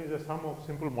say M is a sum of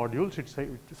simple modules, it's a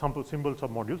simple symbols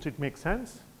of modules, it makes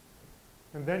sense.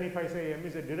 And then if I say M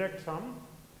is a direct sum,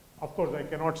 of course I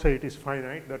cannot say it is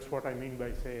finite, that's what I mean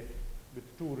by say with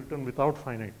two written without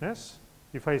finiteness.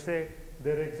 If I say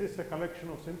there exists a collection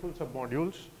of simple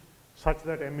submodules such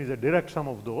that M is a direct sum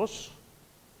of those,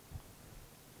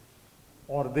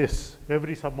 or this,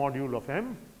 every submodule of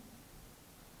M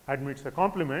admits a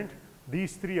complement,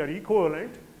 these three are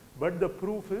equivalent, but the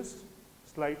proof is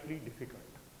slightly difficult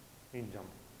in general.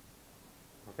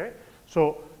 Okay?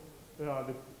 So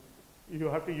you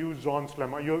have to use Zorn's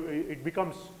lemma.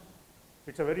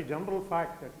 It's a very general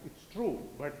fact that it's true,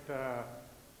 but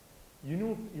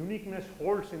uniqueness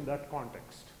holds in that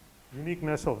context.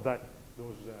 Uniqueness of that,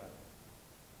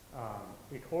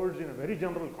 it holds in a very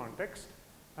general context.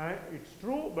 It's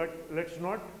true, but let's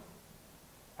not,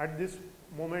 at this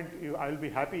moment, I'll be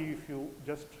happy if you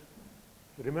just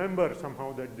remember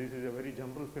somehow that this is a very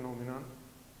general phenomenon.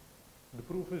 The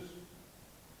proof is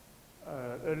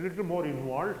a little more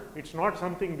involved. It's not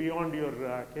something beyond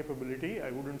your capability,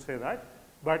 I wouldn't say that,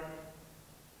 but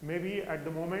maybe at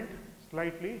the moment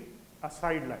slightly a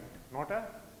sidelight, not a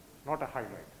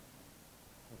highlight.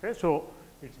 Okay, so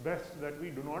it's best that we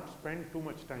do not spend too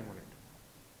much time on it.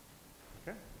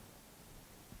 Okay.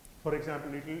 For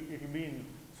example, it will be in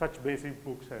such basic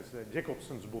books as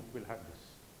Jacobson's book will have this.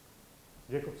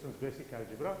 Jacobson's basic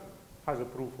algebra has a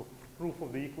proof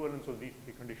of the equivalence of these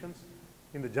three conditions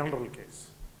in the general case.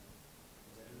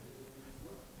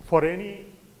 For any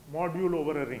module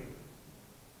over a ring.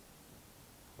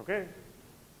 Okay?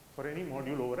 For any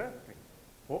module over a ring.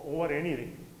 Over any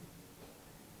ring.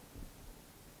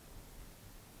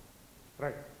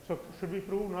 Right. So should we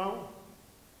prove now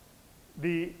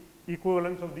the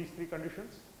equivalence of these three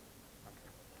conditions?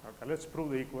 Okay. Let's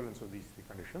prove the equivalence of these three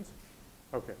conditions.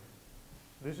 Okay.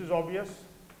 This is obvious.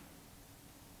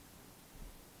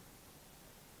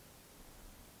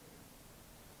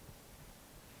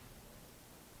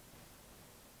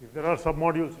 If there are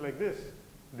submodules like this,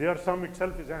 their sum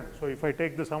itself is n. So if I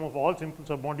take the sum of all simple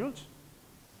submodules,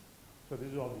 so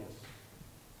this is obvious.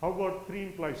 How about 3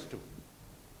 implies 2?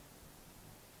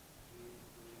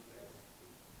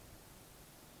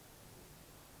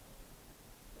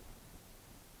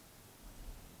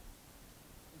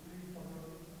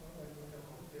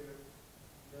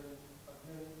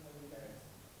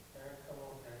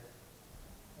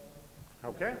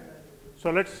 Okay. So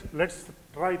let's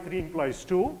try 3 implies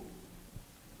 2.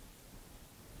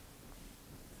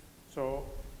 So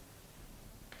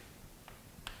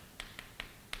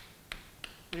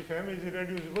if m is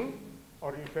irreducible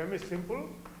or if m is simple,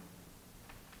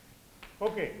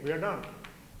 okay, we are done.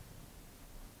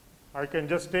 I can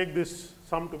just take this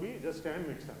sum to be just m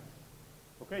itself.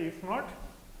 Okay, if not,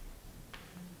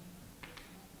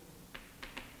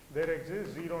 there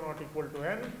exists 0 not equal to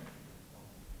n,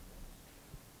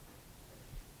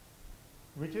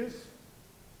 which is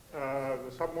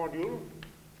the submodule,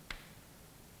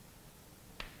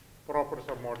 proper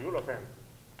submodule of n.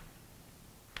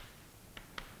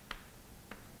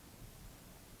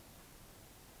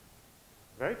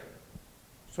 Right?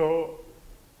 So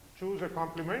choose a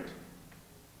complement.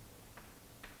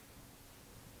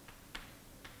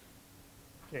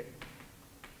 Okay.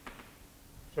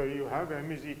 So you have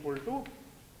m is equal to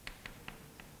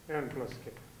n plus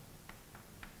k.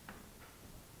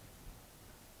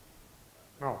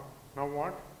 Now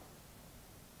what?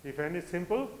 If n is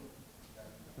simple,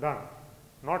 done.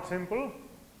 Not simple,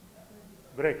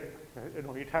 break it.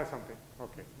 It has something.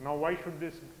 Okay. Now why should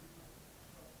this?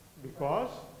 Because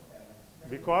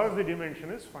the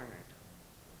dimension is finite.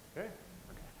 Okay.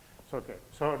 Okay.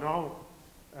 So now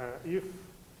if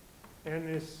n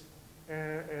is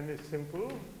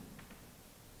simple,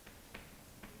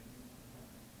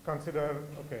 consider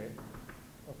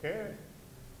okay,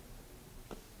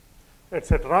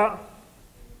 etc.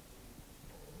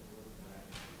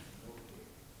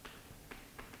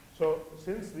 So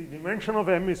since the dimension of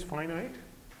m is finite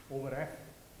over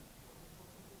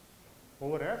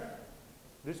f,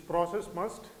 this process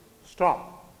must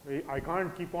stop. I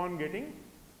can't keep on getting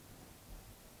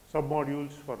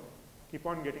submodules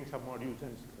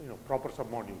and proper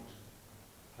submodules.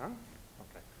 Huh?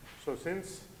 Okay. So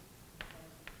since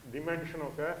dimension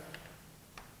of f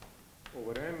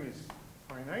over m is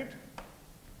finite,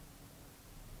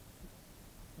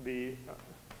 we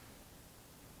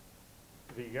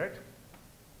get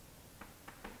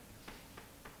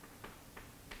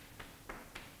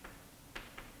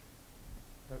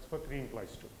that's for 3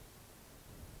 implies 2.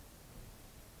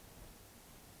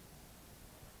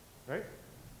 Right?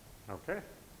 Okay.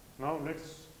 Now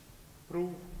let's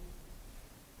prove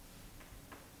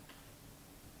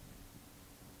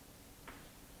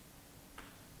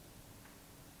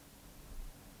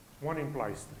one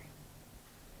implies 3.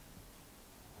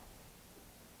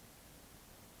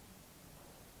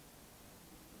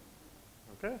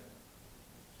 Okay.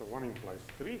 So 1 implies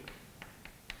 3.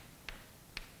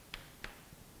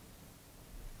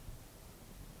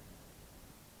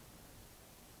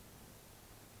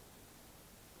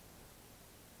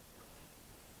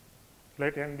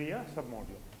 Let n be a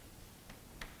submodule.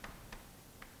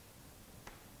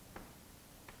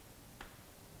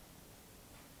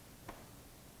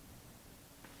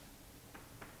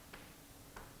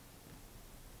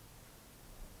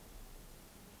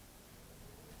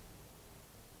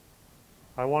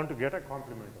 I want to get a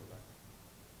complement of that.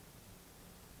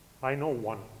 I know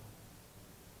 1.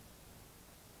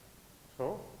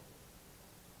 So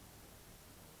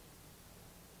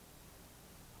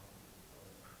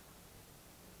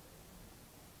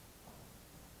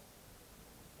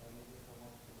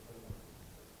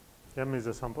m is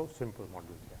a simple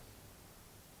module. Yes.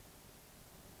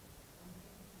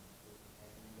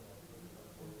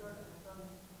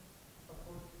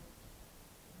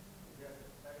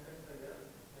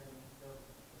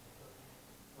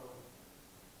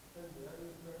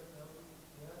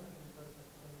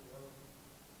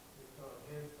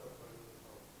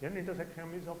 N intersection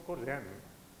M is of course N.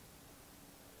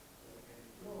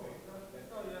 No,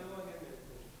 that's all N1 and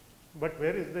N2. But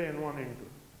where is the N1 into?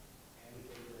 N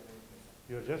equal to N plus.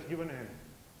 You are just given N.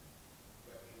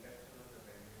 But induction of the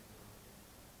dimension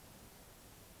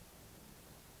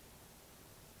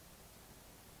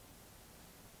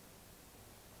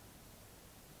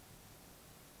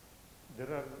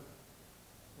There are,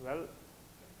 well,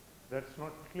 that's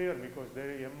not clear because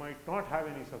there M might not have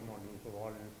any submodules of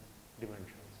all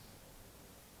dimensions.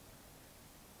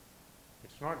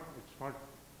 It's not.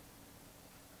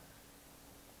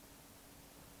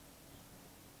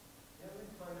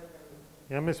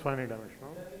 M is finite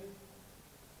dimensional.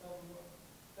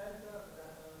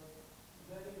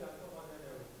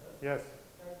 Yes.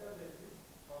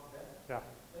 Yeah.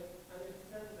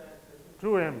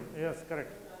 True M. Yes,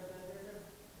 correct.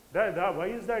 Why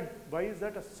is that? Why is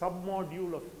that a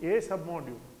submodule of a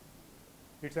submodule?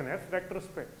 It's an F vector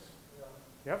space.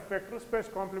 F vector space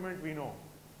complement we know,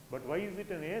 but why is it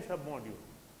an A submodule?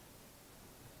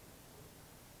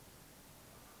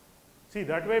 See,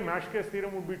 that way Maschke's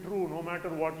theorem would be true no matter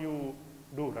what you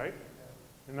do, right?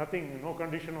 Nothing, no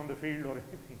condition on the field or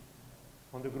anything,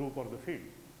 on the group or the field.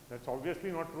 That's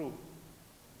obviously not true.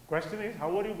 Question is,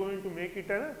 how are you going to make it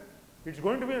a, it's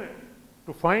going to be,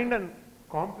 to find a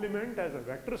complement as a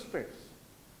vector space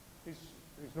is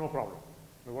no problem.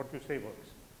 What you say works.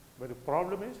 But the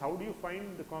problem is, how do you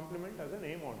find the complement as an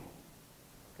A module?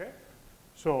 Okay?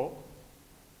 So,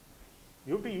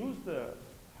 you have to use the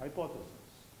hypothesis.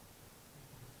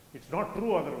 It's not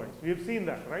true otherwise. We have seen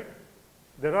that, right?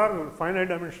 There are finite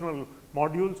dimensional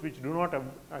modules which do not have,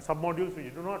 submodules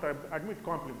which do not admit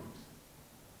complements.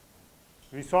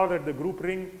 We saw that the group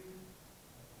ring,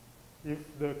 if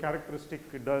the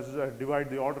characteristic does divide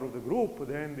the order of the group,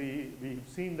 then we've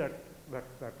seen that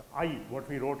I, what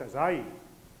we wrote as I,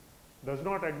 does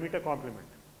not admit a complement.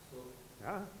 So,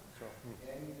 Yeah. So,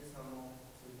 N is the sum of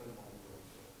simple modules.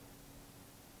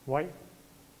 why? N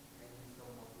is the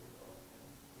sum of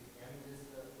if N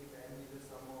is the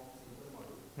sum of simple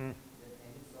module, Hmm. then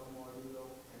any submodule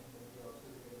of N can be also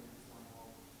written as the sum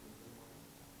of simple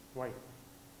module. Why?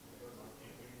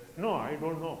 Because No, I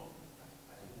don't know.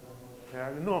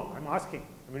 No, I'm asking.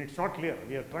 I mean, it's not clear.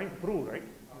 We are trying to prove, right?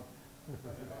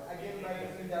 again, by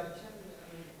induction,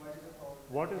 what is the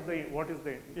problem? What is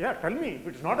the, yeah, tell me. If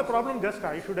it's not a problem, just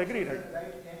I should agree, right?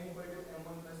 Right, M equal to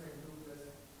M1 plus N2 plus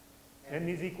N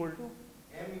is equal to?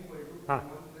 M equal to Huh. M1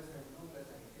 plus N2 plus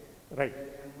Nk. Right. Where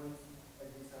M1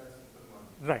 these are simple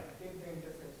modules. Right. Take the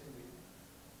intersection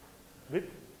With?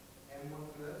 M1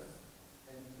 plus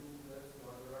N2 plus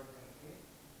dot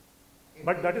Nk.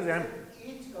 But that is M.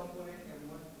 Each component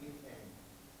M1 with N,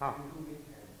 Ah. N2 with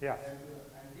N. Yes. And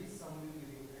this sum will give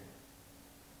you N.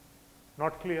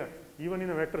 Not clear. Even in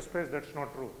a vector space, that's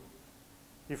not true.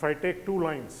 If I take two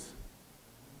lines,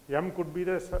 M could be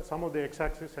the sum of the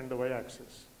x-axis and the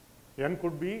y-axis. N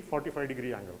could be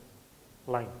 45-degree angle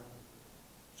line.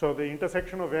 So the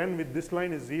intersection of N with this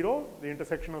line is 0. The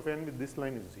intersection of N with this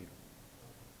line is 0.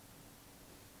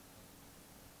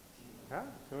 Yeah?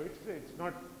 So it's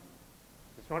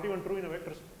not even true in a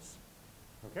vector space.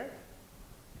 Okay?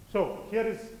 So here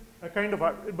is a kind of,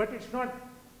 but it's not,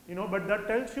 but that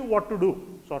tells you what to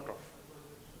do, sort of.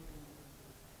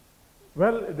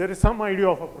 Well, there is some idea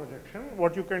of a projection.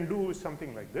 What you can do is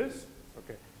something like this.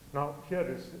 Okay. Now here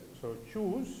is, so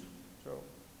choose, so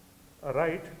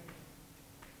write,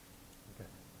 okay.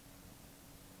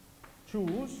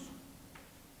 Choose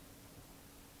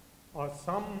a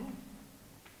sum,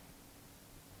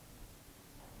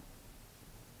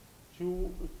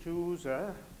 choose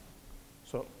a,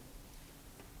 so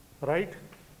write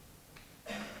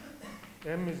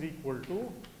M is equal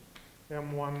to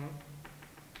M1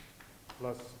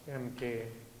 plus Mk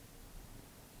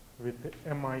with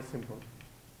Mi simple.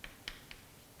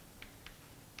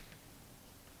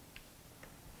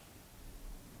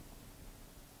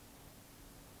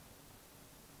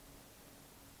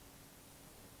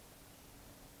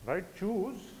 Right,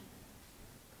 choose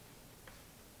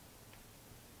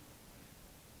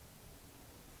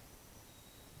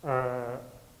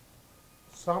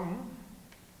sum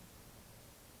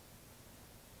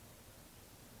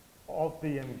of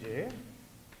the Mj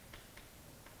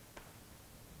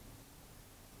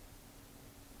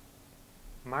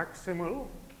maximal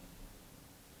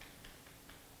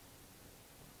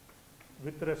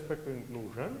with respect to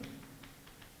inclusion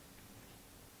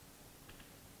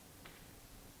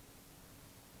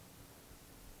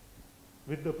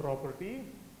with the property,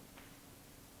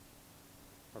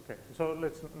 okay, so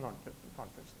let's not this,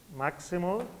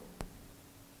 maximal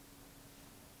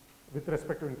with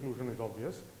respect to inclusion is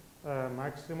obvious,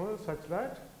 maximal such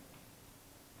that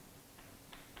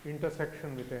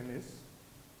intersection with n is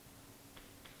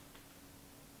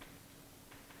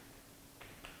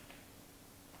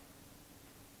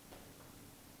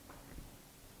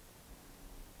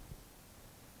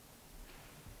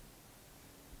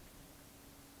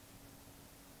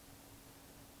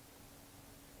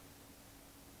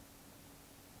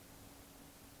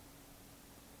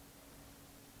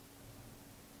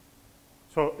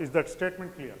so is that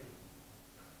statement clear?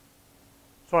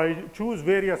 So I choose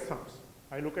various sums.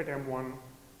 I look at M1,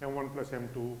 M1 plus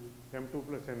M2, M2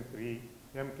 plus M3,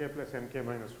 Mk plus Mk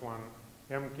minus 1,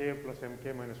 Mk plus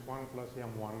Mk minus 1 plus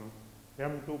M1,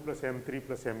 M2 plus M3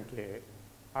 plus Mk.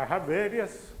 I have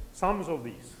various sums of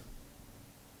these,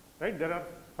 right? There are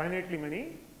finitely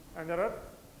many and there are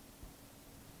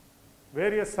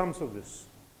various sums of this.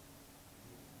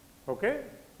 Okay?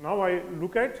 Now I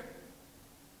look at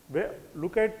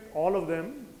all of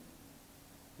them,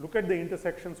 look at the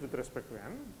intersections with respect to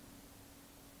n.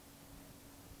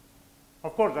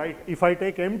 Of course, if I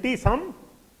take empty sum,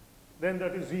 then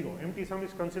that is 0. Empty sum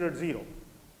is considered 0.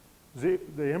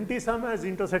 The empty sum has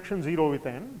intersection 0 with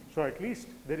n, so at least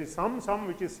there is some sum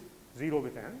which is 0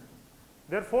 with n.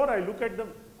 Therefore, I look at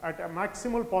a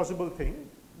maximal possible thing.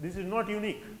 This is not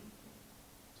unique.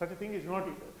 Such a thing is not,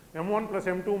 M1 plus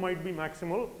M2 might be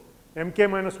maximal,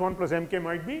 Mk minus 1 plus Mk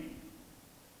might be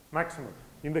maximal.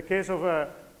 In the case of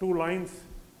two lines,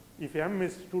 if M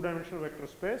is two-dimensional vector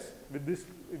space,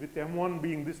 with M1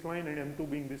 being this line and M2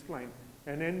 being this line,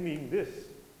 and N being this,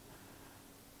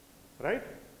 right?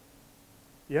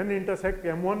 N intersect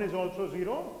M1 is also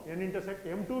 0, N intersect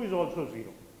M2 is also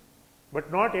 0,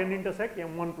 but not N intersect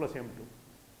M1 plus M2.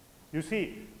 You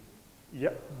see,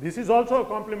 yeah, this is also a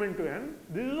complement to N,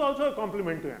 this is also a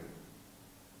complement to N.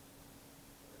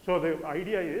 So the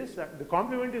idea is that the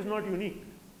complement is not unique,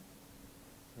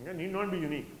 okay, need not be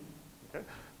unique. Okay.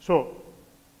 So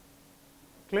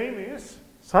claim is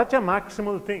such a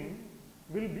maximal thing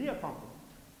will be a complement.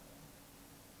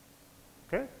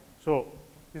 Okay. So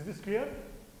is this clear?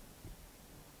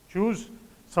 Choose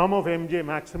sum of Mj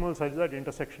maximal such that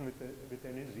intersection with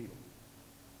n is 0.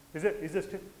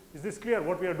 Is this clear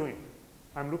what we are doing?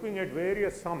 I am looking at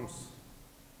various sums.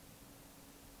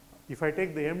 If I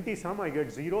take the empty sum, I get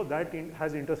 0, that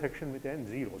has intersection with n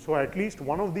 0. So at least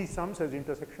one of these sums has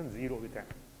intersection 0 with n.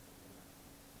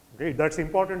 Okay, that's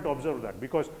important to observe that,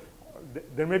 because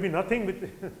there may be nothing with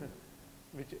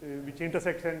which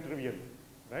intersects n trivially,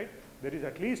 right? There is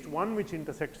at least one which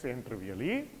intersects n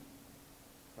trivially,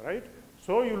 right?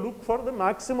 So you look for the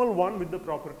maximal one with the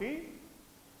property.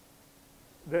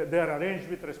 They are arranged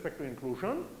with respect to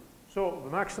inclusion. So the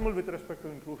maximal with respect to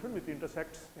inclusion which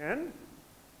intersects n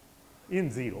in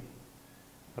 0,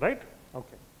 right?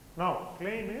 Okay. Now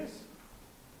claim is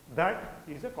that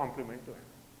is a complement to n.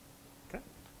 Okay.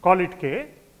 Call it K.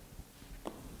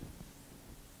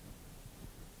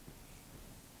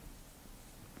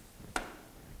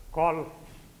 Call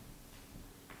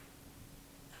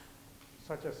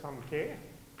such a sum K.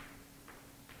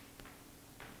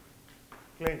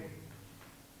 Claim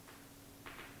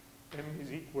M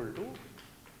is equal to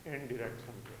n direct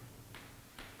sum K.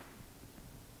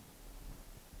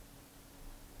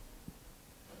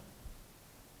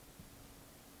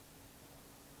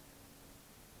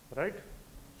 Right?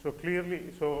 So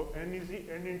clearly, so n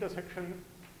intersection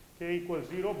K equals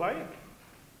 0 by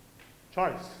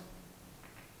choice.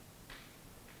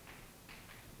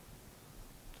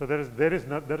 So there is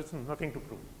nothing to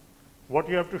prove. What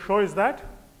you have to show is that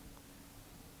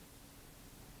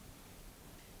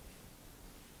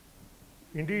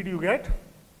indeed you get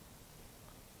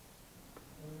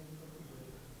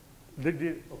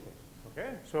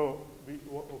okay. So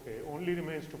only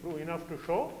remains to prove enough to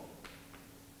show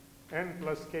n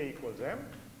plus k equals m.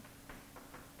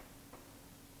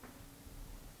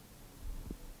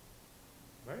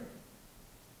 Right?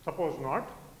 Suppose not.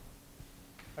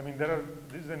 I mean,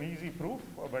 this is an easy proof,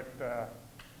 but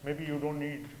maybe you don't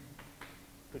need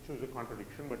to choose a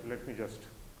contradiction, but let me just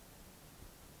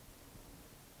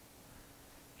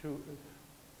go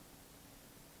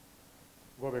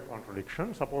by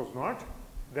contradiction. Suppose not,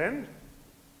 then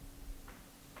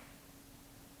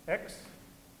x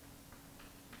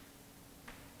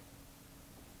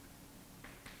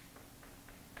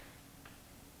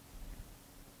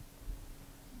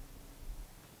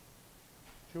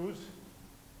choose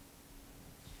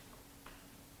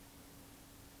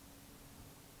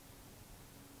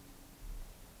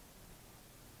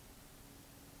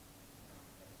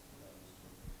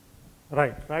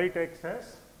write x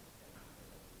as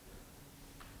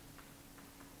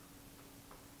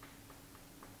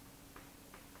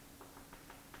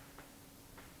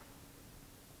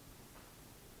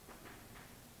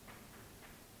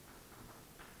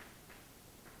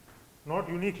not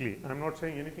uniquely. I am not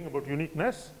saying anything about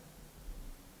uniqueness.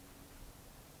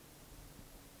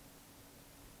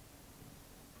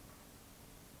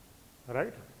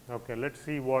 Right? Okay, let's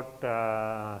see what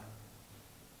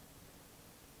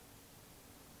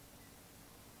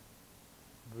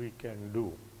we can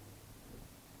do.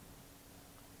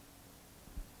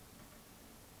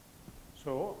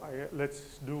 So,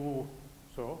 let's do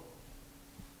so.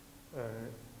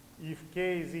 If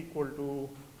k is equal to,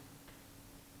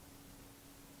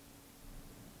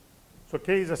 so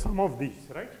k is a sum of these,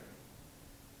 right?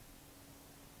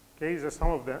 K is a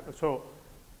sum of them. So,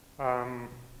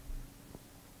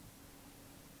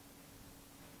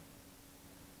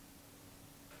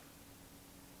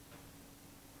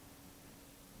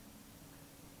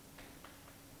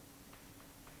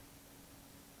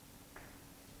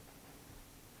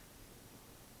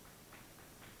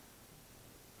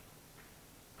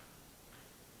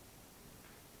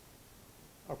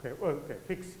 okay, well, okay,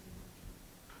 fix.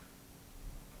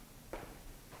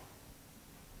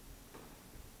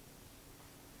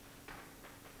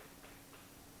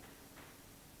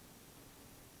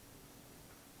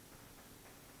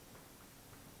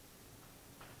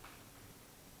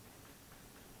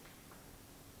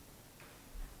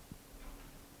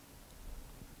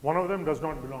 One of them does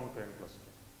not belong to n plus k.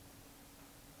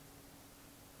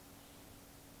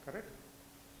 Correct?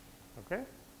 Okay?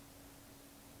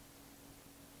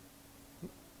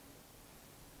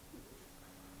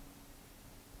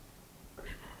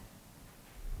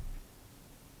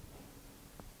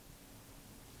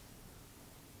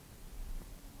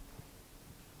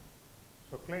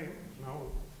 So claim now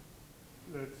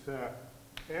let's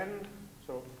n,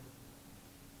 so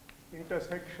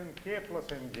intersection k plus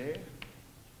mj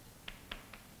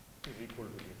is equal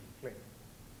to the claim.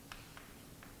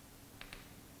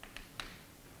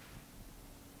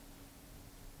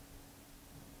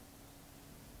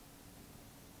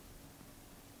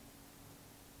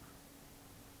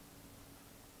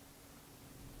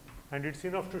 And it's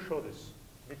enough to show this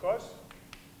because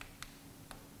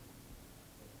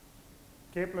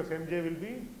k plus mj will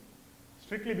be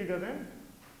strictly bigger than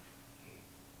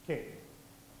k,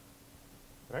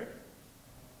 right?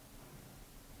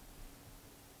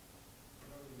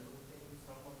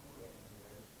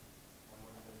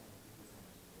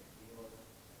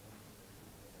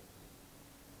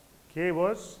 K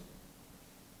was,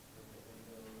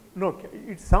 no,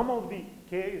 it's sum of the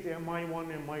k is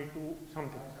mi1, mi2,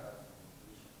 something.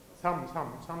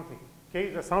 Something. K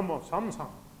is a sum of some.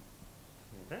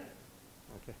 Okay?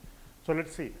 Okay. So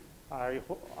let's see. I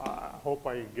hope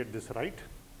I get this right.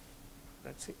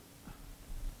 Let's see.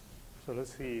 So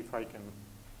let's see if I can.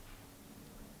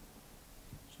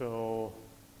 So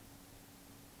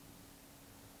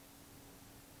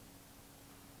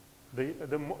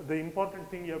the important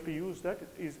thing you have to use that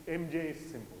is mj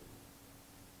is simple.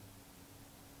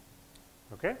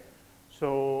 Okay?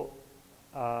 So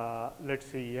let's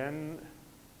see, n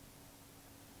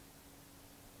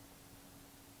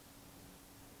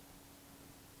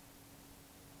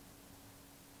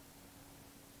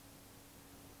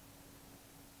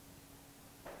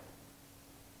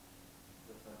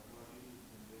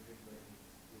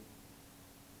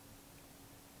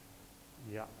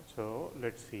yeah, so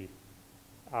let's see,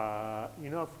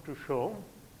 enough to show,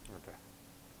 okay,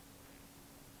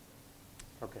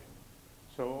 okay,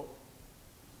 so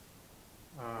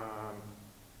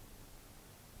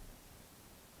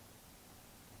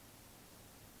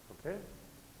okay,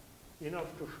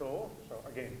 enough to show. So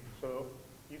again, so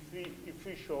if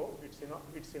we show it's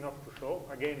enough to show.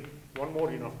 Again, one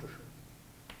more enough to show.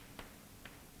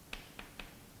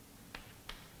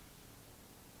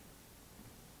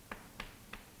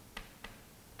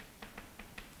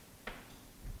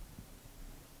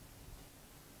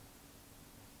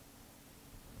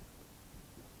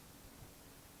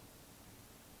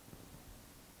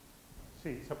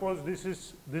 See, suppose this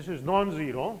is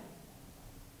non-zero.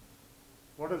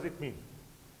 What does it mean?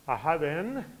 I have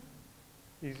n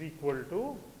is equal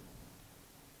to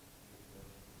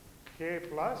k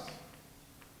plus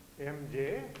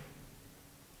mj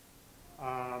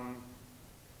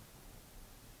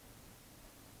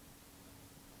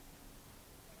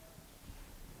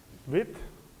with,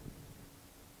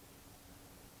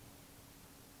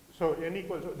 so n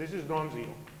equals, so this is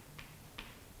non-zero,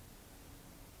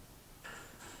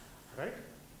 right?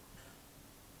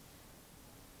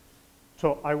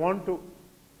 So I want to,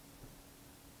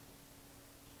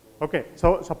 okay,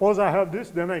 so suppose I have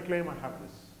this, then I claim I have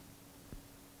this,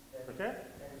 okay?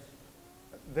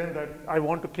 Then that I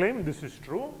want to claim this is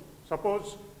true.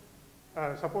 Suppose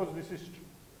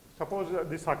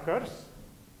this occurs,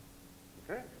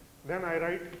 okay? then I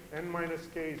write n minus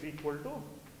k is equal to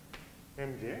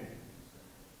mj.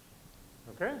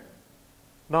 Okay.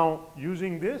 Now,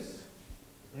 using this,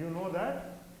 you know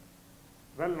that,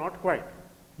 well, not quite.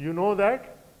 You know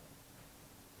that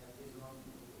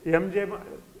mj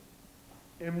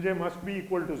must be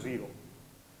equal to 0,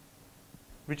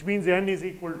 which means n is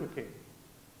equal to k,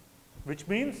 which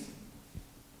means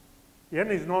n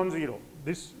is non-zero.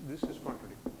 This is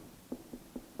contradictory.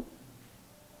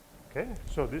 Okay,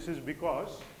 so this is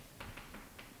because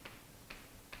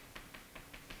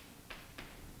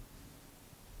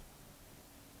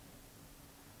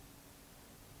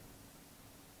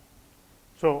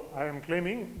so I am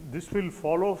claiming this will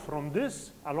follow from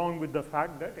this along with the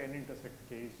fact that n intersect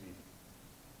k is 0.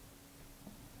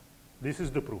 This is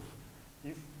the proof.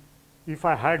 If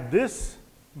I had this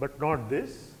but not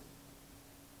this,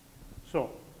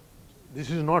 so this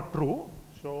is not true.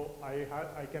 So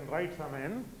I can write some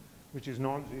n which is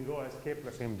non-zero as k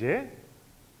plus mj.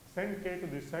 Send k to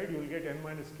this side, you will get n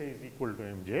minus k is equal to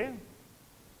mj,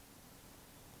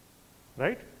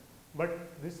 right? But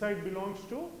this side belongs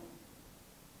to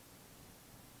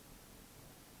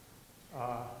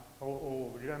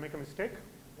did I make a mistake?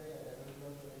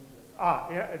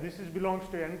 Yeah, this belongs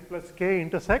to n plus k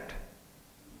intersect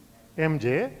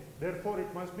mj, therefore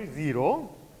it must be 0.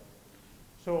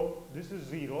 So this is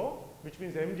 0, which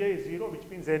means mj is 0, which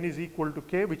means n is equal to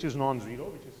k, which is non-zero,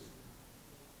 which is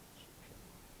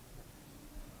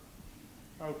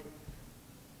okay.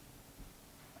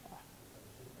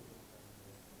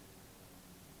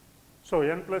 So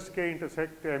n plus k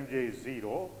intersect mj is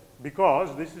 0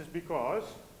 because this is because,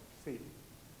 see,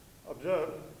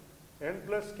 observe, n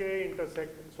plus k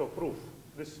intersect, so proof,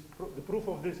 the proof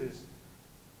of this is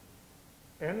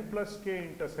n plus k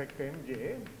intersect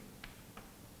mj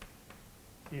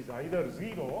is either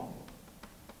 0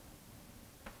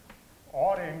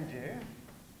 or mj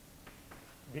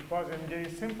because mj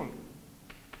is simple.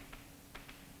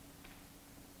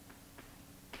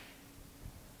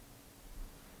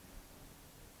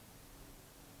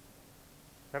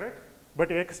 Correct? But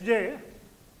xj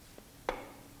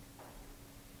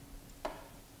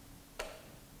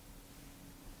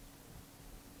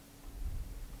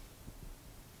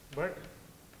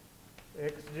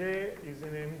is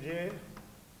in mj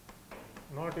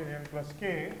not in n plus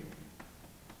k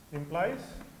implies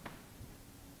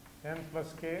n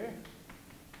plus k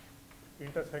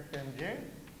intersect mj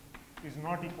is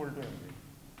not equal to mj.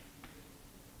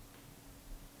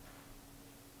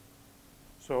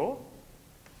 So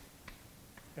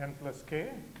n plus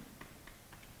k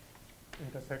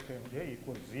intersect mj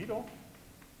equals 0,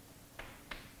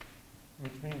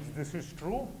 which means this is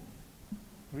true,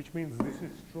 which means this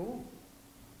is true,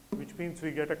 which means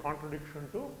we get a contradiction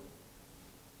to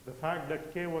the fact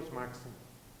that k was maximum.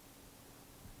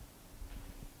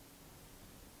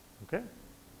 Okay?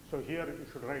 So here you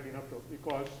should write enough to,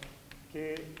 because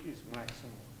k is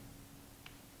maximum.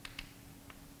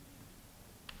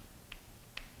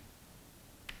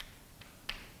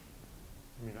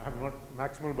 I mean, I am not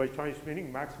maximal by choice,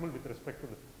 meaning maximal with respect to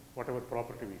whatever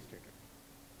property we stated.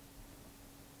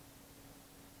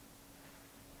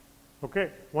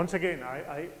 Okay. Once again,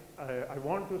 I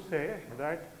want to say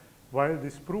that while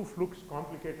this proof looks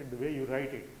complicated the way you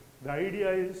write it, the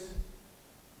idea is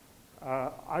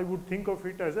I would think of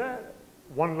it as a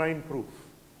one-line proof,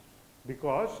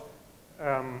 because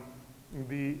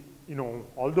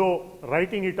although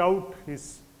writing it out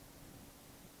is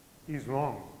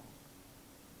long,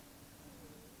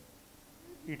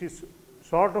 it is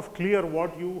sort of clear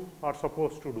what you are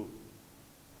supposed to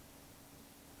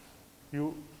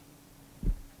do.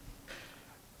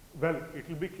 Well, it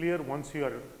will be clear once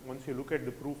you look at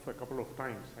the proof a couple of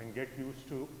times and get used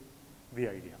to the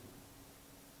idea.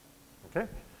 Okay.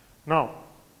 Now,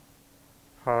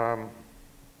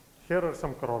 here are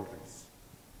some corollaries.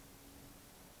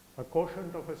 A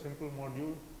quotient of a simple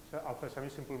module, of a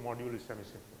semi-simple module is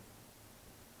semi-simple.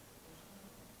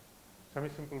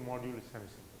 Semi-simple module is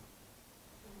semi-simple.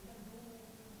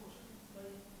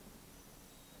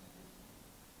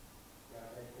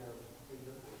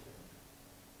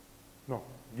 No,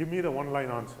 give me the one-line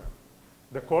answer.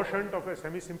 The quotient of a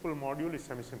semi-simple module is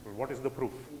semi-simple. What is the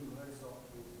proof?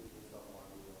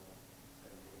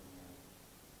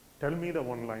 Tell me the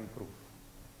one-line proof.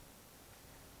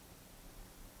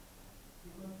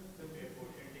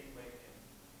 Quotienting by n,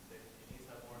 that any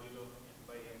submodule of n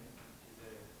by n is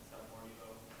a submodule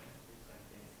of n which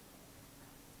contains.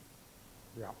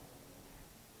 Yeah.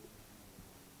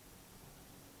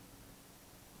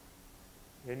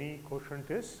 Any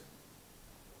quotient is?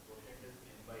 Quotient is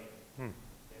n by n. Hmm.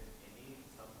 Then any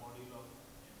submodule of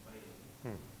n by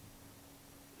n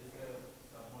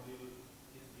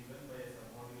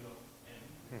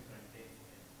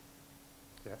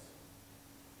Yes.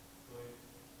 So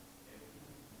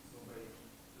so by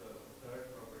the third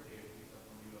property, every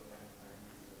submodule of an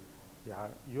argument Yeah,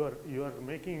 you are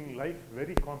making life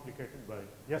very complicated by,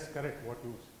 yes, correct, what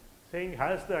you saying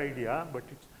has the idea, but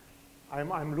it's,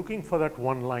 I'm looking for that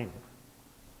one line.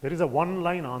 There is a one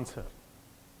line answer.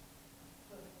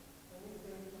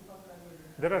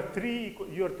 There are three,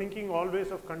 you are thinking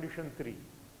always of condition 3.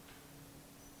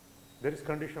 There is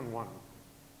condition 1.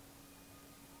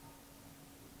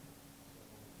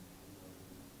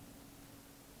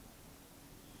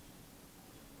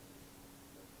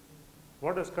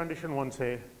 What does condition 1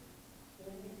 say?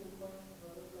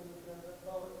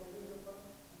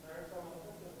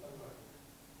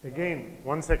 Again,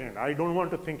 1 second, I don't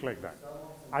want to think like that.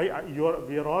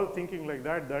 We are all thinking like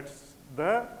that. That's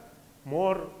the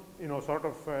more, sort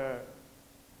of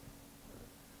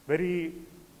very,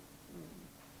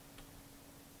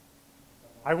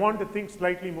 I want to think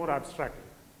slightly more abstractly.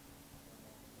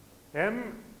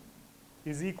 M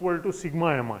is equal to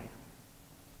sigma mi.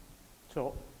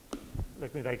 So,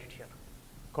 let me write it here.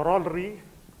 Corollary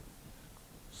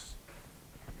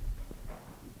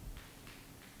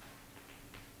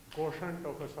quotient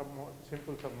of a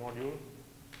simple submodule,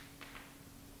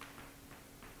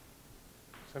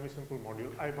 semi-simple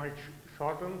module. I might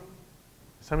shorten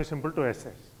semi-simple to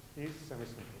SS, is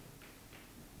semi-simple.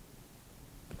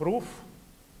 Proof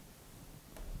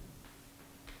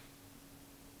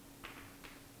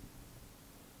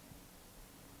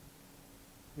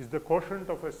is the quotient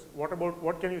of a,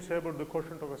 what can you say about the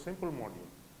quotient of a simple module?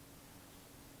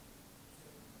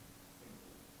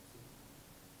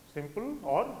 Simple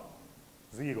or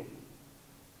 0.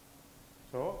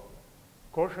 So,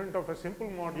 quotient of a simple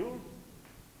module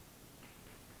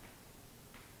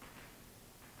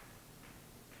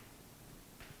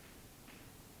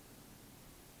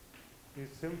is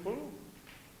simple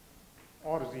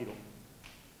or 0,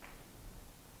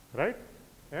 right?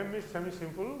 M is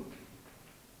semi-simple,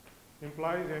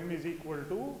 implies M is equal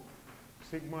to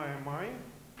sigma mi.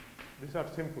 These are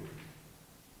simple.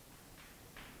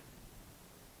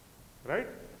 Right?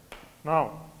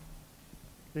 Now,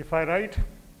 if I write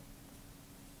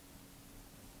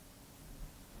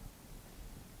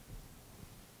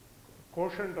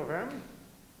quotient of M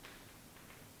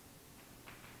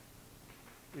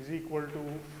is equal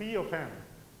to phi of M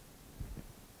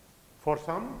for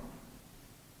some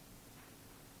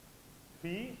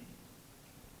phi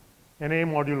NA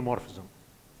module morphism.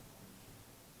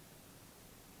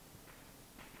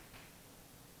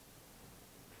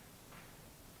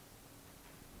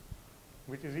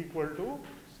 Which is equal to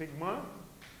sigma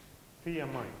phi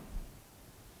mi.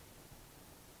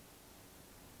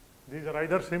 These are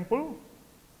either simple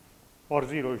or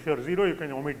 0. If you are 0, you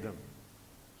can omit them.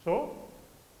 So,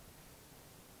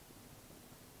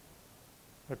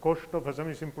 the quotient of a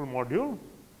semi-simple module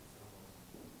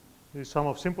is sum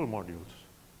of simple modules.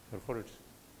 Therefore, it's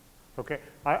okay.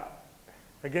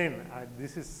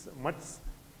 This is much.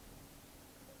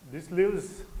 This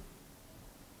lives.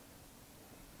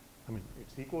 I mean,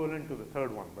 it's equivalent to the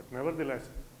third one, but nevertheless,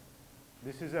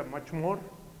 this is a much more.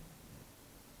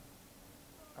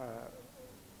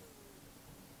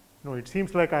 No, it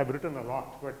seems like I've written a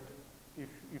lot, but if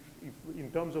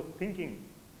in terms of thinking,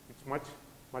 it's much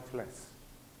less.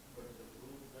 But the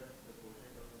proof that the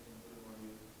quotient of a simple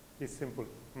module Is simple.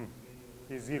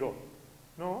 Is 0.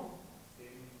 No. same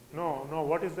No.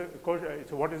 What is the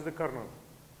quotient? What is the kernel?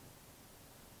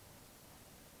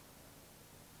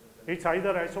 It's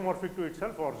either isomorphic to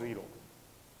itself or 0.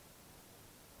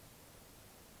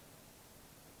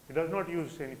 It does not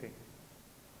use anything.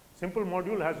 Simple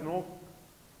module has no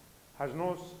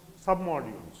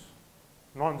submodules,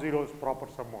 non-zeros proper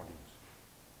submodules.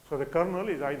 So the kernel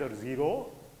is either 0,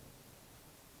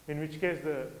 in which case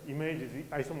the image is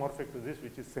isomorphic to this,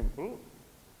 which is simple,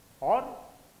 or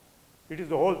it is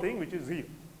the whole thing, which is 0.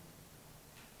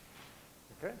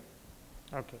 Okay?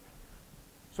 Okay.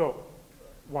 So,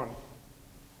 1.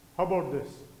 How about this?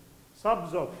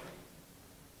 Subs of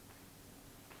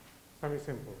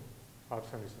semi-simple or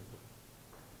semi-simple.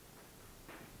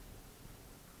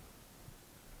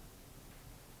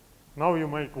 Now you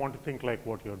might want to think like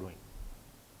what you are doing.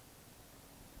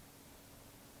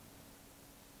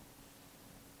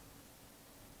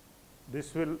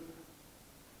 This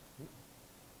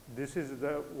is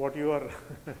the what you are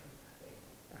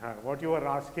what you are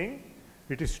asking.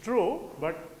 It is true,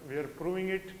 but we are proving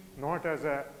it not as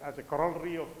a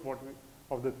corollary of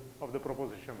of the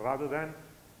proposition, rather than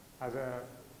as a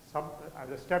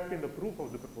step in the proof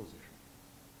of the proposition.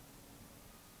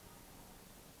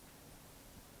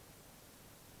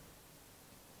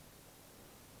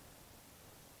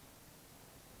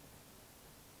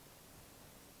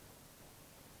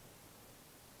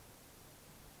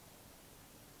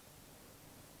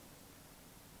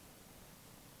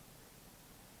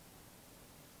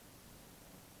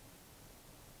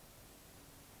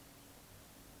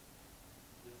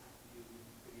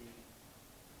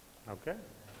 Okay.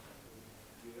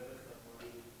 Given a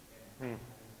submodule Hmm. and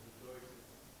though it's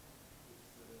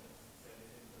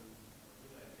semi-simple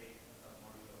module, I'll take a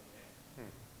submodule of n.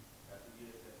 Hmm. That will be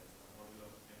a submodule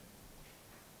of n.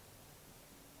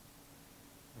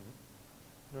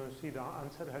 No, see, the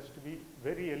answer has to be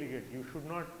very elegant. You should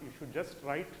not, you should just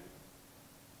write,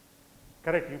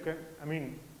 correct, you can, I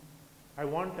mean, I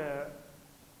want that,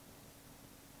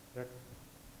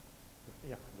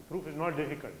 yeah, the proof is not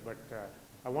difficult, but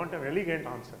I want an elegant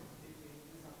answer.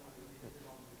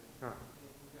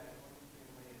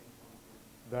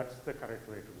 That's the correct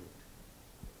way to do it.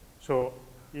 So,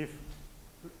 if,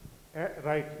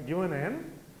 right, given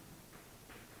n,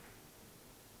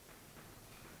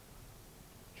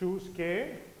 choose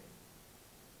k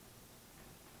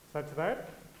such that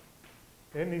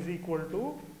n is equal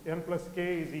to, n plus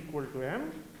k is equal to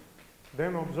m,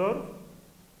 then observe,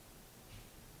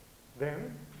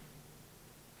 then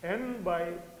m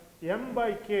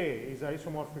by k is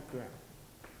isomorphic to n.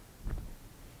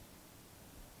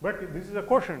 But this is a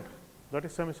quotient, that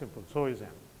is semi-simple, so is n.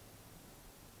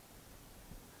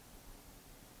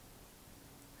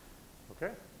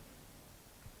 Okay?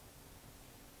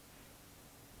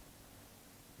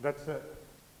 That's a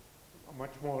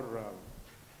much more,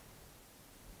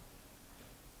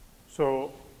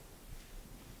 so,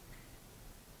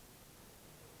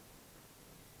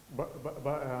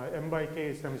 m by k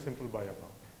is semi-simple by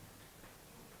above.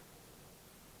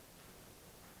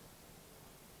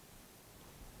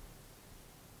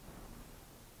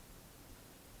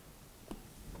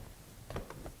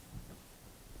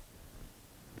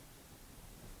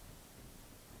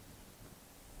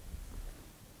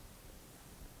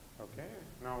 Okay,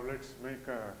 now let's make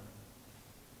a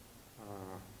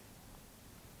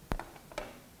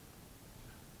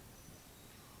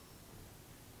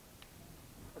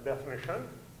definition.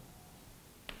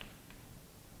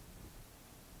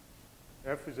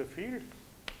 F is a field.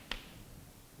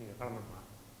 நீங்கள் கிளம்பணுமா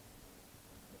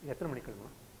எத்தனை மணிக்கு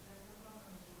கிளம்பணும்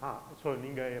so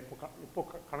நீங்கள் எப்போ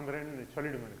கிளம்புறேன்னு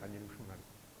சொல்லிவிடுங்க எனக்கு 5 நிமிஷம் முன்னாடி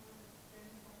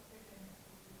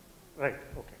right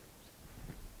okay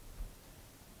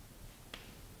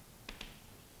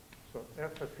So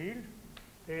F a field,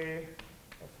 a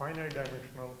finite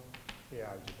dimensional A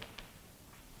algebra.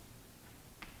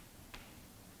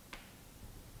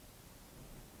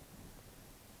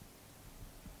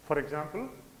 For example,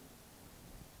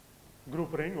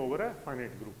 group ring over a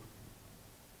finite group.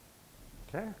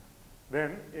 Okay.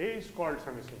 Then A is called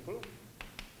semi-simple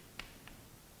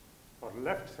or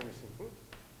left semi-simple.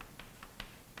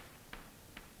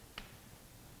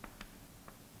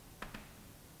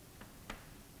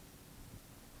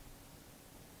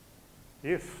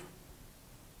 If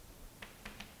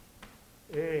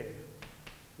A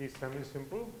is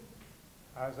semi-simple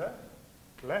as a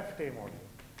left A module.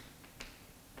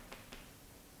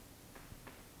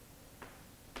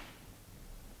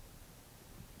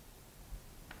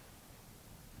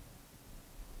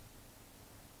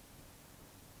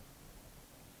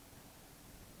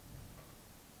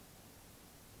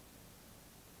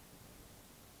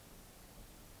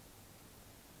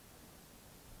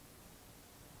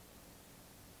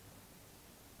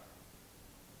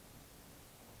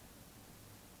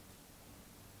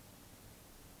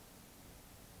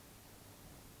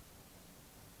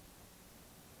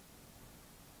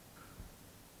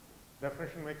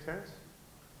 Definition makes sense?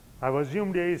 I have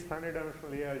assumed A is finite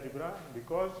dimensional A algebra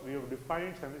because we have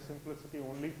defined semi-simplicity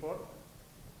only for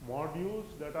modules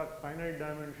that are finite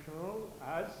dimensional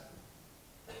as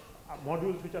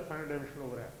modules which are finite dimensional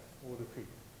over F, over the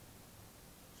field.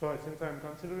 So since I am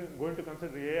going to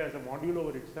consider A as a module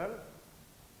over itself,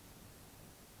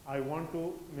 I want to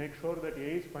make sure that A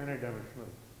is finite dimensional.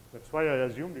 That's why I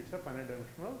assumed it's a finite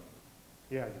dimensional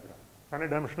A algebra.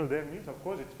 Finite dimensional there means, of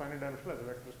course, it's finite dimensional as a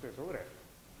vector space over F.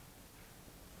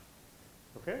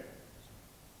 Okay?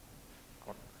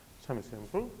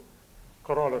 Semi-simple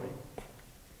corollary.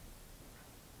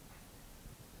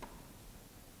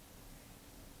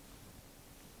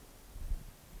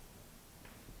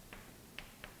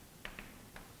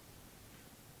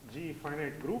 G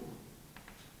finite group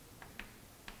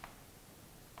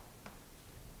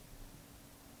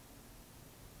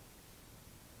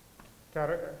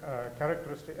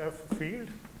characteristic F field,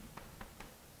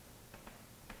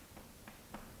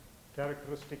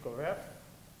 characteristic of F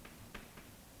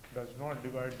does not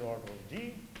divide the order of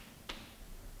G.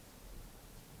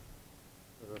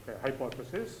 Okay,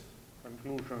 hypothesis,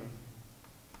 conclusion,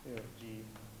 F G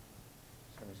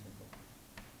semi-simple.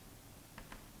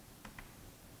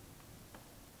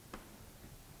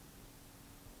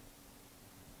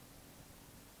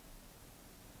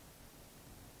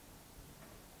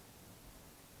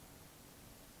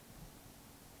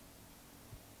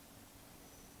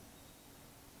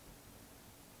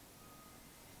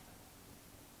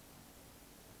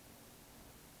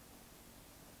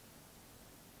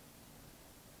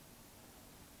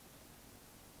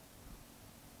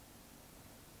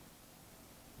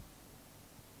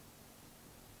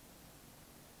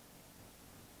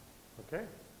 Okay.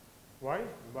 Why?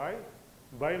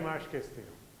 By Mash-Case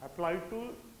theorem applied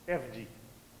to Fg.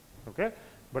 Okay.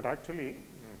 But actually,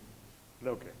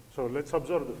 okay. So let's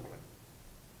observe the following.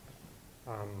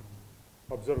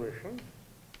 Observation.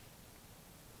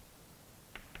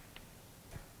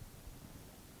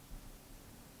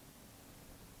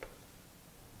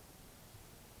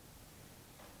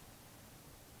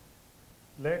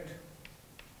 Let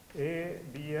A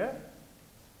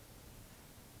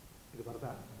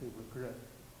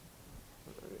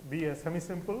be a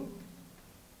semi-simple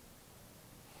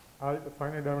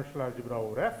finite dimensional algebra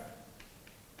over F.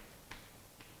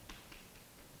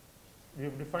 We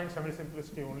have defined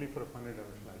semi-simplicity only for a finite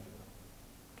dimensional algebra.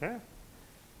 Okay.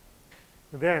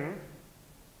 Then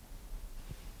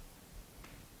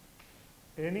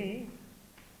any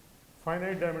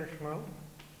finite dimensional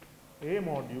A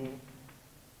module,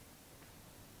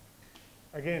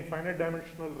 again finite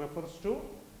dimensional refers to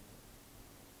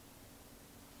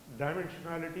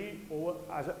dimensionality over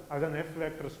as an F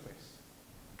vector space.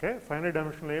 Okay, finite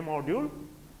dimensional A module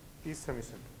is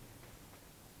semi-simple.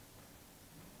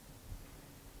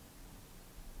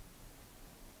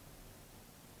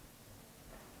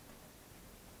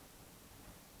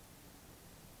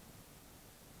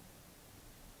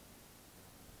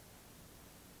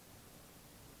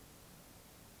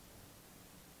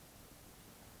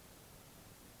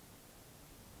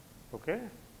 Okay,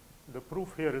 the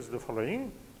proof here is the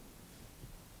following.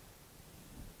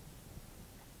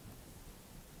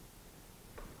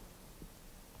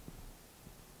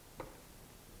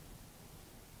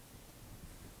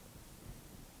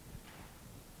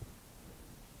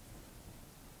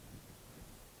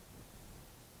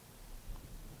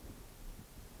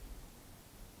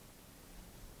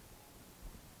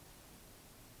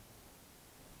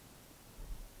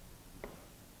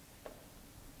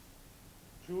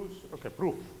 Choose, okay,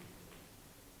 proof.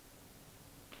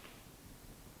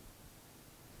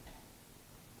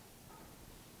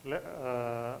 Let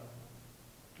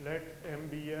M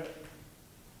be a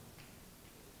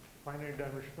finite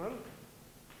dimensional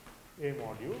A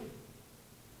module.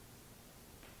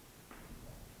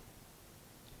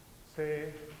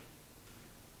 Say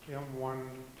M1,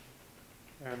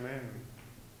 Mn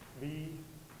be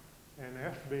an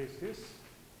F basis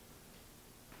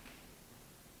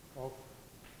of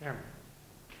M.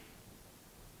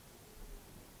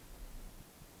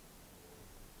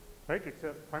 Right? It's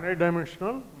a finite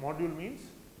dimensional module means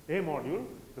A module.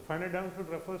 The finite dimensional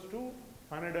refers to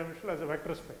finite dimensional as a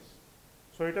vector space.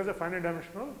 So it has a finite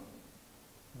dimensional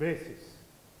basis.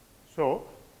 So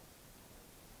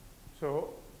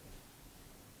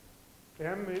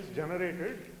M is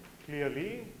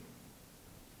clearly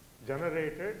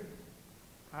generated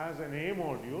as an A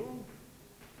module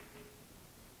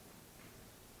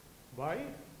by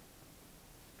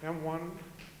M1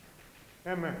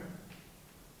 Mn.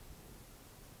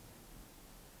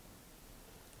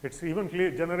 It's even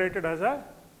generated as a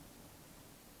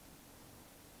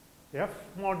F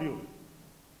module,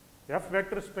 F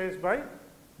vector space by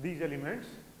these elements.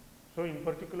 So in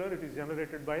particular, it is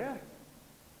generated by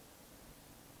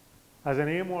as an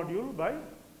A module by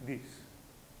these.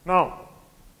 Now,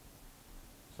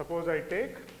 suppose I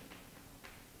take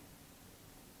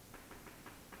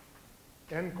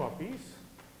n copies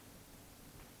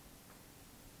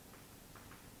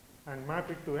and map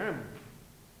it to M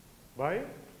by,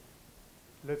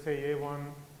 let's say, A1,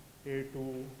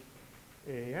 A2,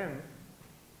 An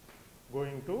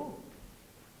going to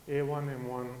A1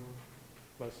 M1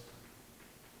 plus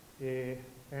An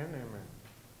Mn.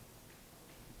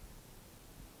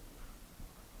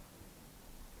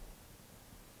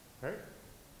 Right?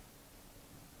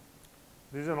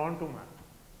 This is an onto map.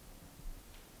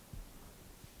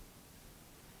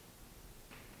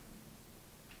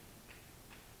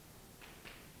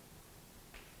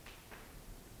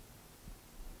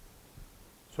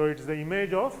 So it is the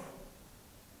image of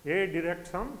A direct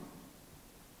sum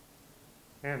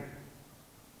n.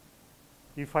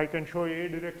 If I can show A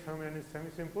direct sum n is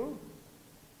semi-simple,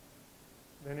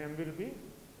 then M will be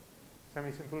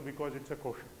semi-simple because it's a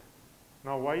quotient.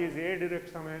 Now, why is A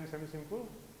direct sum n semi-simple?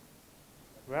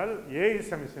 Well, A is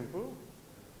semi-simple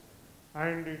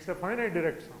and it's a finite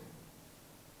direct sum.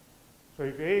 So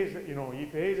if A is,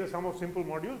 if A is a sum of simple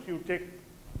modules, you take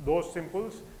those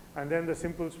simples and then the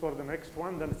simples for the next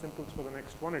one, then the simples for the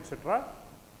next one, etc.,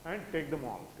 and take them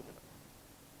all together.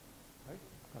 Right?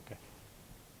 Okay.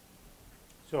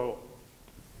 So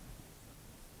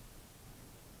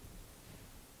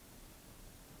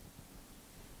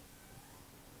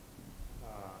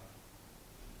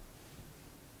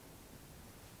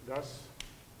thus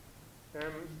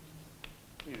M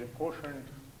is a quotient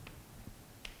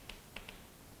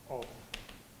of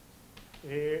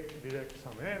A direct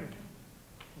sum n,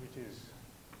 which is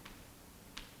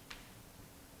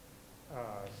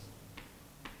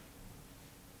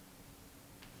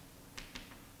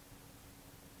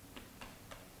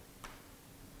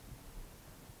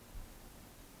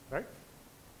right?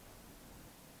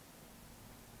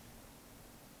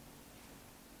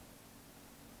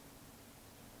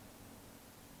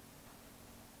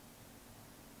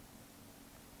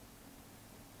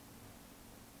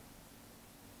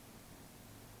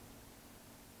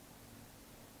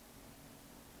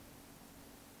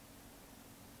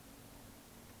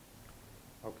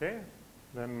 Okay,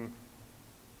 then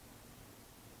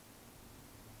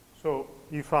so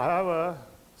if I have a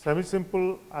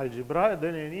semi-simple algebra,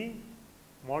 then any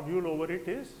module over it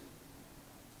is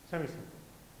semi-simple.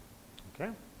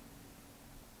 Okay.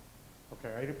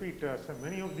 Okay, I repeat, so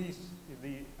many of these,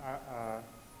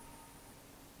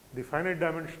 the finite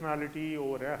dimensionality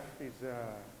over F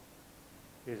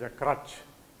is a crutch.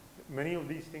 Many of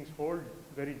these things hold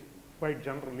quite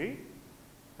generally,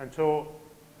 and so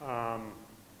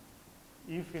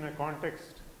if in a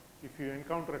context, if you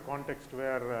encounter a context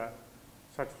where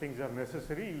such things are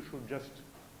necessary, you should just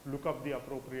look up the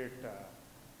appropriate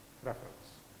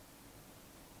reference.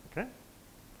 Okay?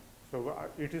 So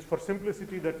it is for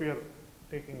simplicity that we are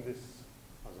taking this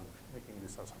assumption, making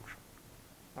this assumption.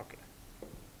 Okay.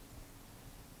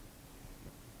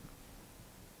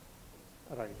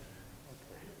 Right.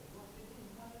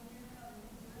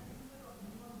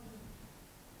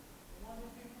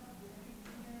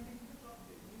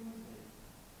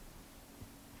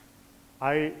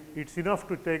 It's enough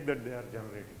to take that they are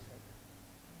generating set.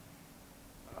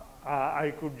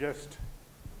 I could just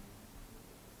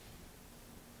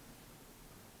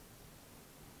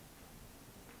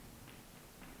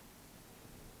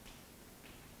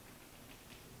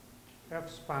F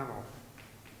span of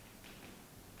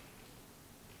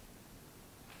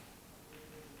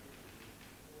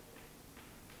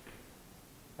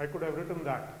I could have written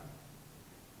that.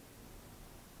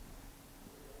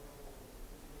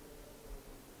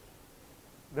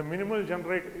 The minimal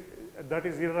generate, that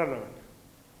is irrelevant.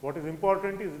 What is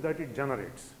important is that it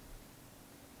generates.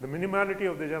 The minimality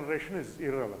of the generation is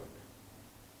irrelevant.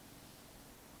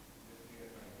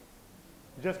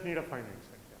 Just need a finite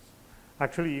set, yes.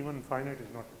 Actually, even finite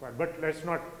is not required. But let's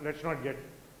not get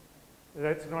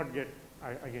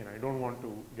again, I don't want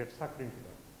to get sucked into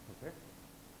that. Okay.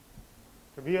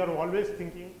 So we are always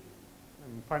thinking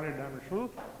in finite dimensional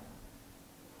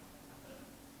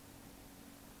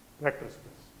vector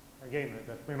space. Again,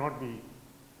 that may not be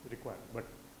required, but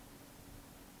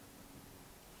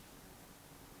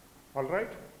all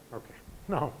right? Okay.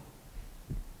 Now,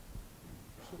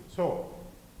 so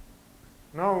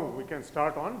now we can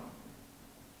start on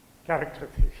character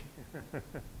theory.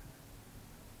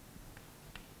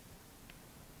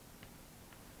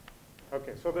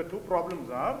 Okay, so the two problems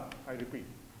are, I repeat,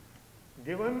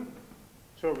 given,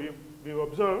 so we've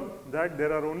observed that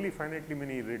there are only finitely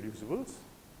many irreducibles.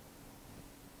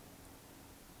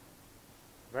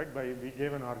 Right, we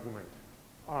gave an argument.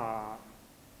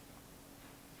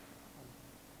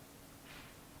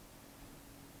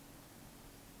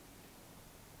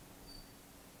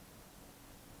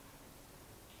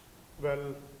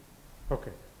 Well,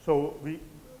 okay. So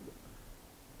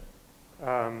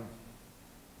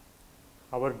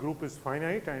our group is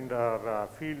finite and our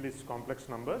field is complex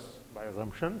numbers by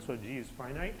assumption. So G is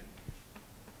finite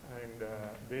and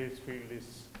Bayes field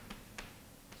is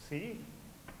C.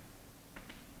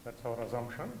 That's our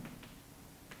assumption.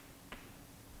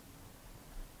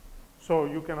 So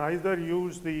you can either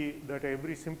use that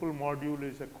every simple module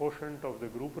is a quotient of the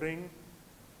group ring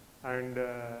and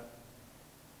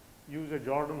use a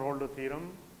Jordan-Holder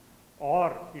theorem,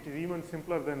 or it is even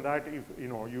simpler than that if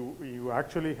you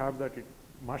actually have that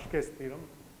Maschke's theorem,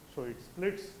 so it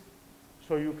splits.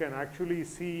 So you can actually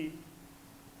see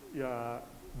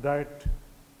that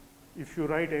if you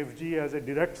write Fg as a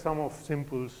direct sum of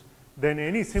simples, then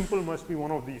any simple must be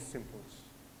one of these simples,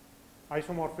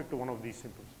 isomorphic to one of these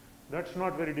simples. That's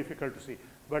not very difficult to see,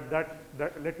 but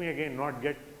let me again not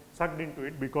get sucked into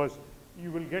it, because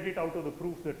you will get it out of the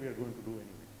proof that we are going to do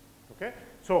anyway. Okay?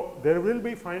 So there will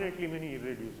be finitely many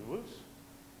irreducibles.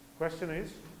 Question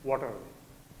is, what are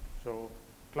they? So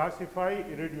classify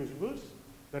irreducibles,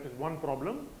 that is one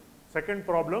problem. Second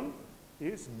problem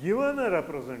is, given a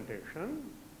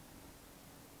representation,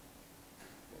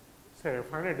 say a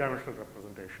finite dimensional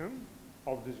representation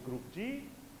of this group G,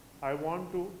 I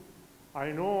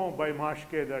know by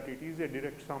Maschke that it is a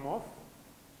direct sum of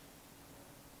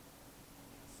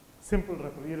simple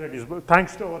irreducible,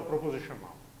 thanks to our proposition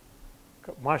now.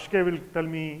 Mashke will tell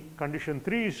me condition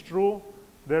 3 is true,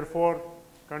 therefore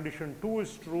condition 2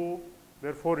 is true,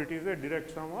 therefore it is a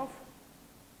direct sum of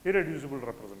irreducible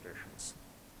representations.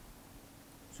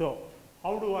 So,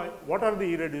 how do what are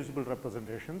the irreducible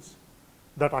representations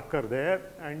that occur there,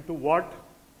 and to what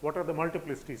are the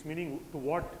multiplicities, meaning to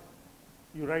what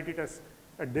you write it as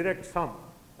a direct sum,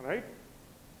 right?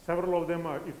 Several of them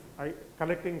are, if I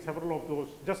collecting several of those,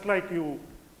 just like you,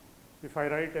 if I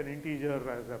write an integer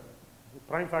as a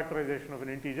prime factorization of an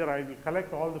integer, I will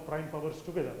collect all the prime powers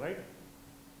together, right?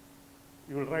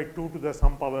 You will write 2 to the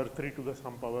some power, 3 to the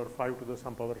some power, 5 to the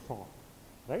some power, so on,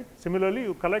 right? Similarly,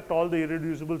 you collect all the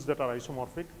irreducibles that are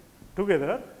isomorphic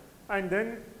together and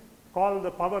then call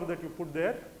the power that you put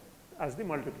there as the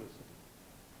multiplicity,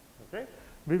 okay?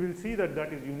 We will see that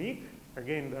that is unique.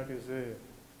 Again, that is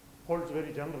holds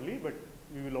very generally, but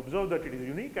we will observe that it is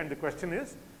unique, and the question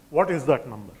is, what is that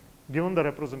number? Given the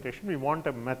representation, we want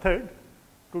a method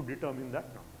to determine that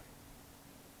number,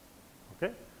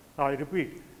 okay? I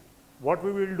repeat, what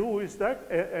we will do is that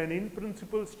an in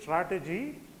principle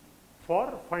strategy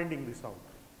for finding this out,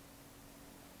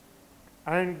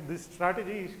 and this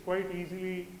strategy is quite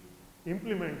easily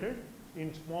implemented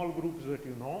in small groups that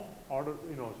you know,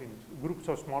 in groups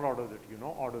of small order that you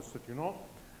know, orders that you know,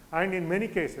 and in many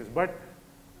cases. But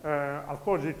of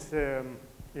course, it's and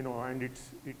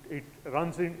it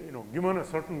runs in, given a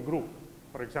certain group,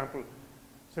 for example,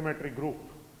 symmetric group.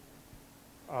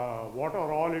 What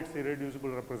are all its irreducible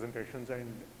representations,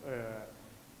 and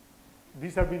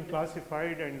these have been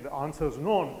classified and the answers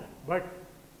known, but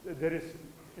there is,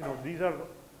 these are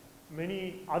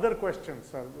many other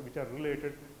questions which are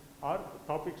related, are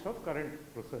topics of current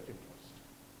research interest.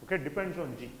 Okay, depends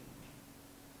on G.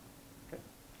 Okay,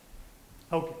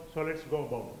 okay, so let's go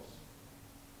about this.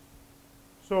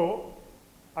 So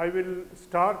I will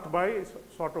start by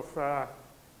sort of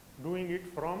doing it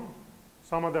from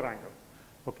some other angle.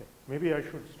 Okay, maybe I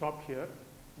should stop here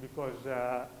because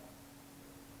the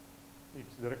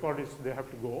record is, they have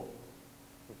to go.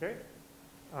 Okay,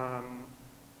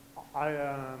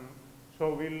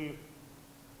 so we'll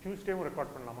Tuesday record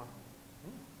pannalama.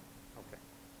 Okay,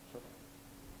 so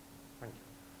thank you.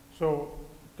 So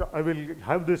I will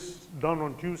have this done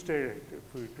on Tuesday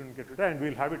if we didn't get it, and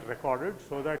we'll have it recorded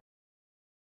so that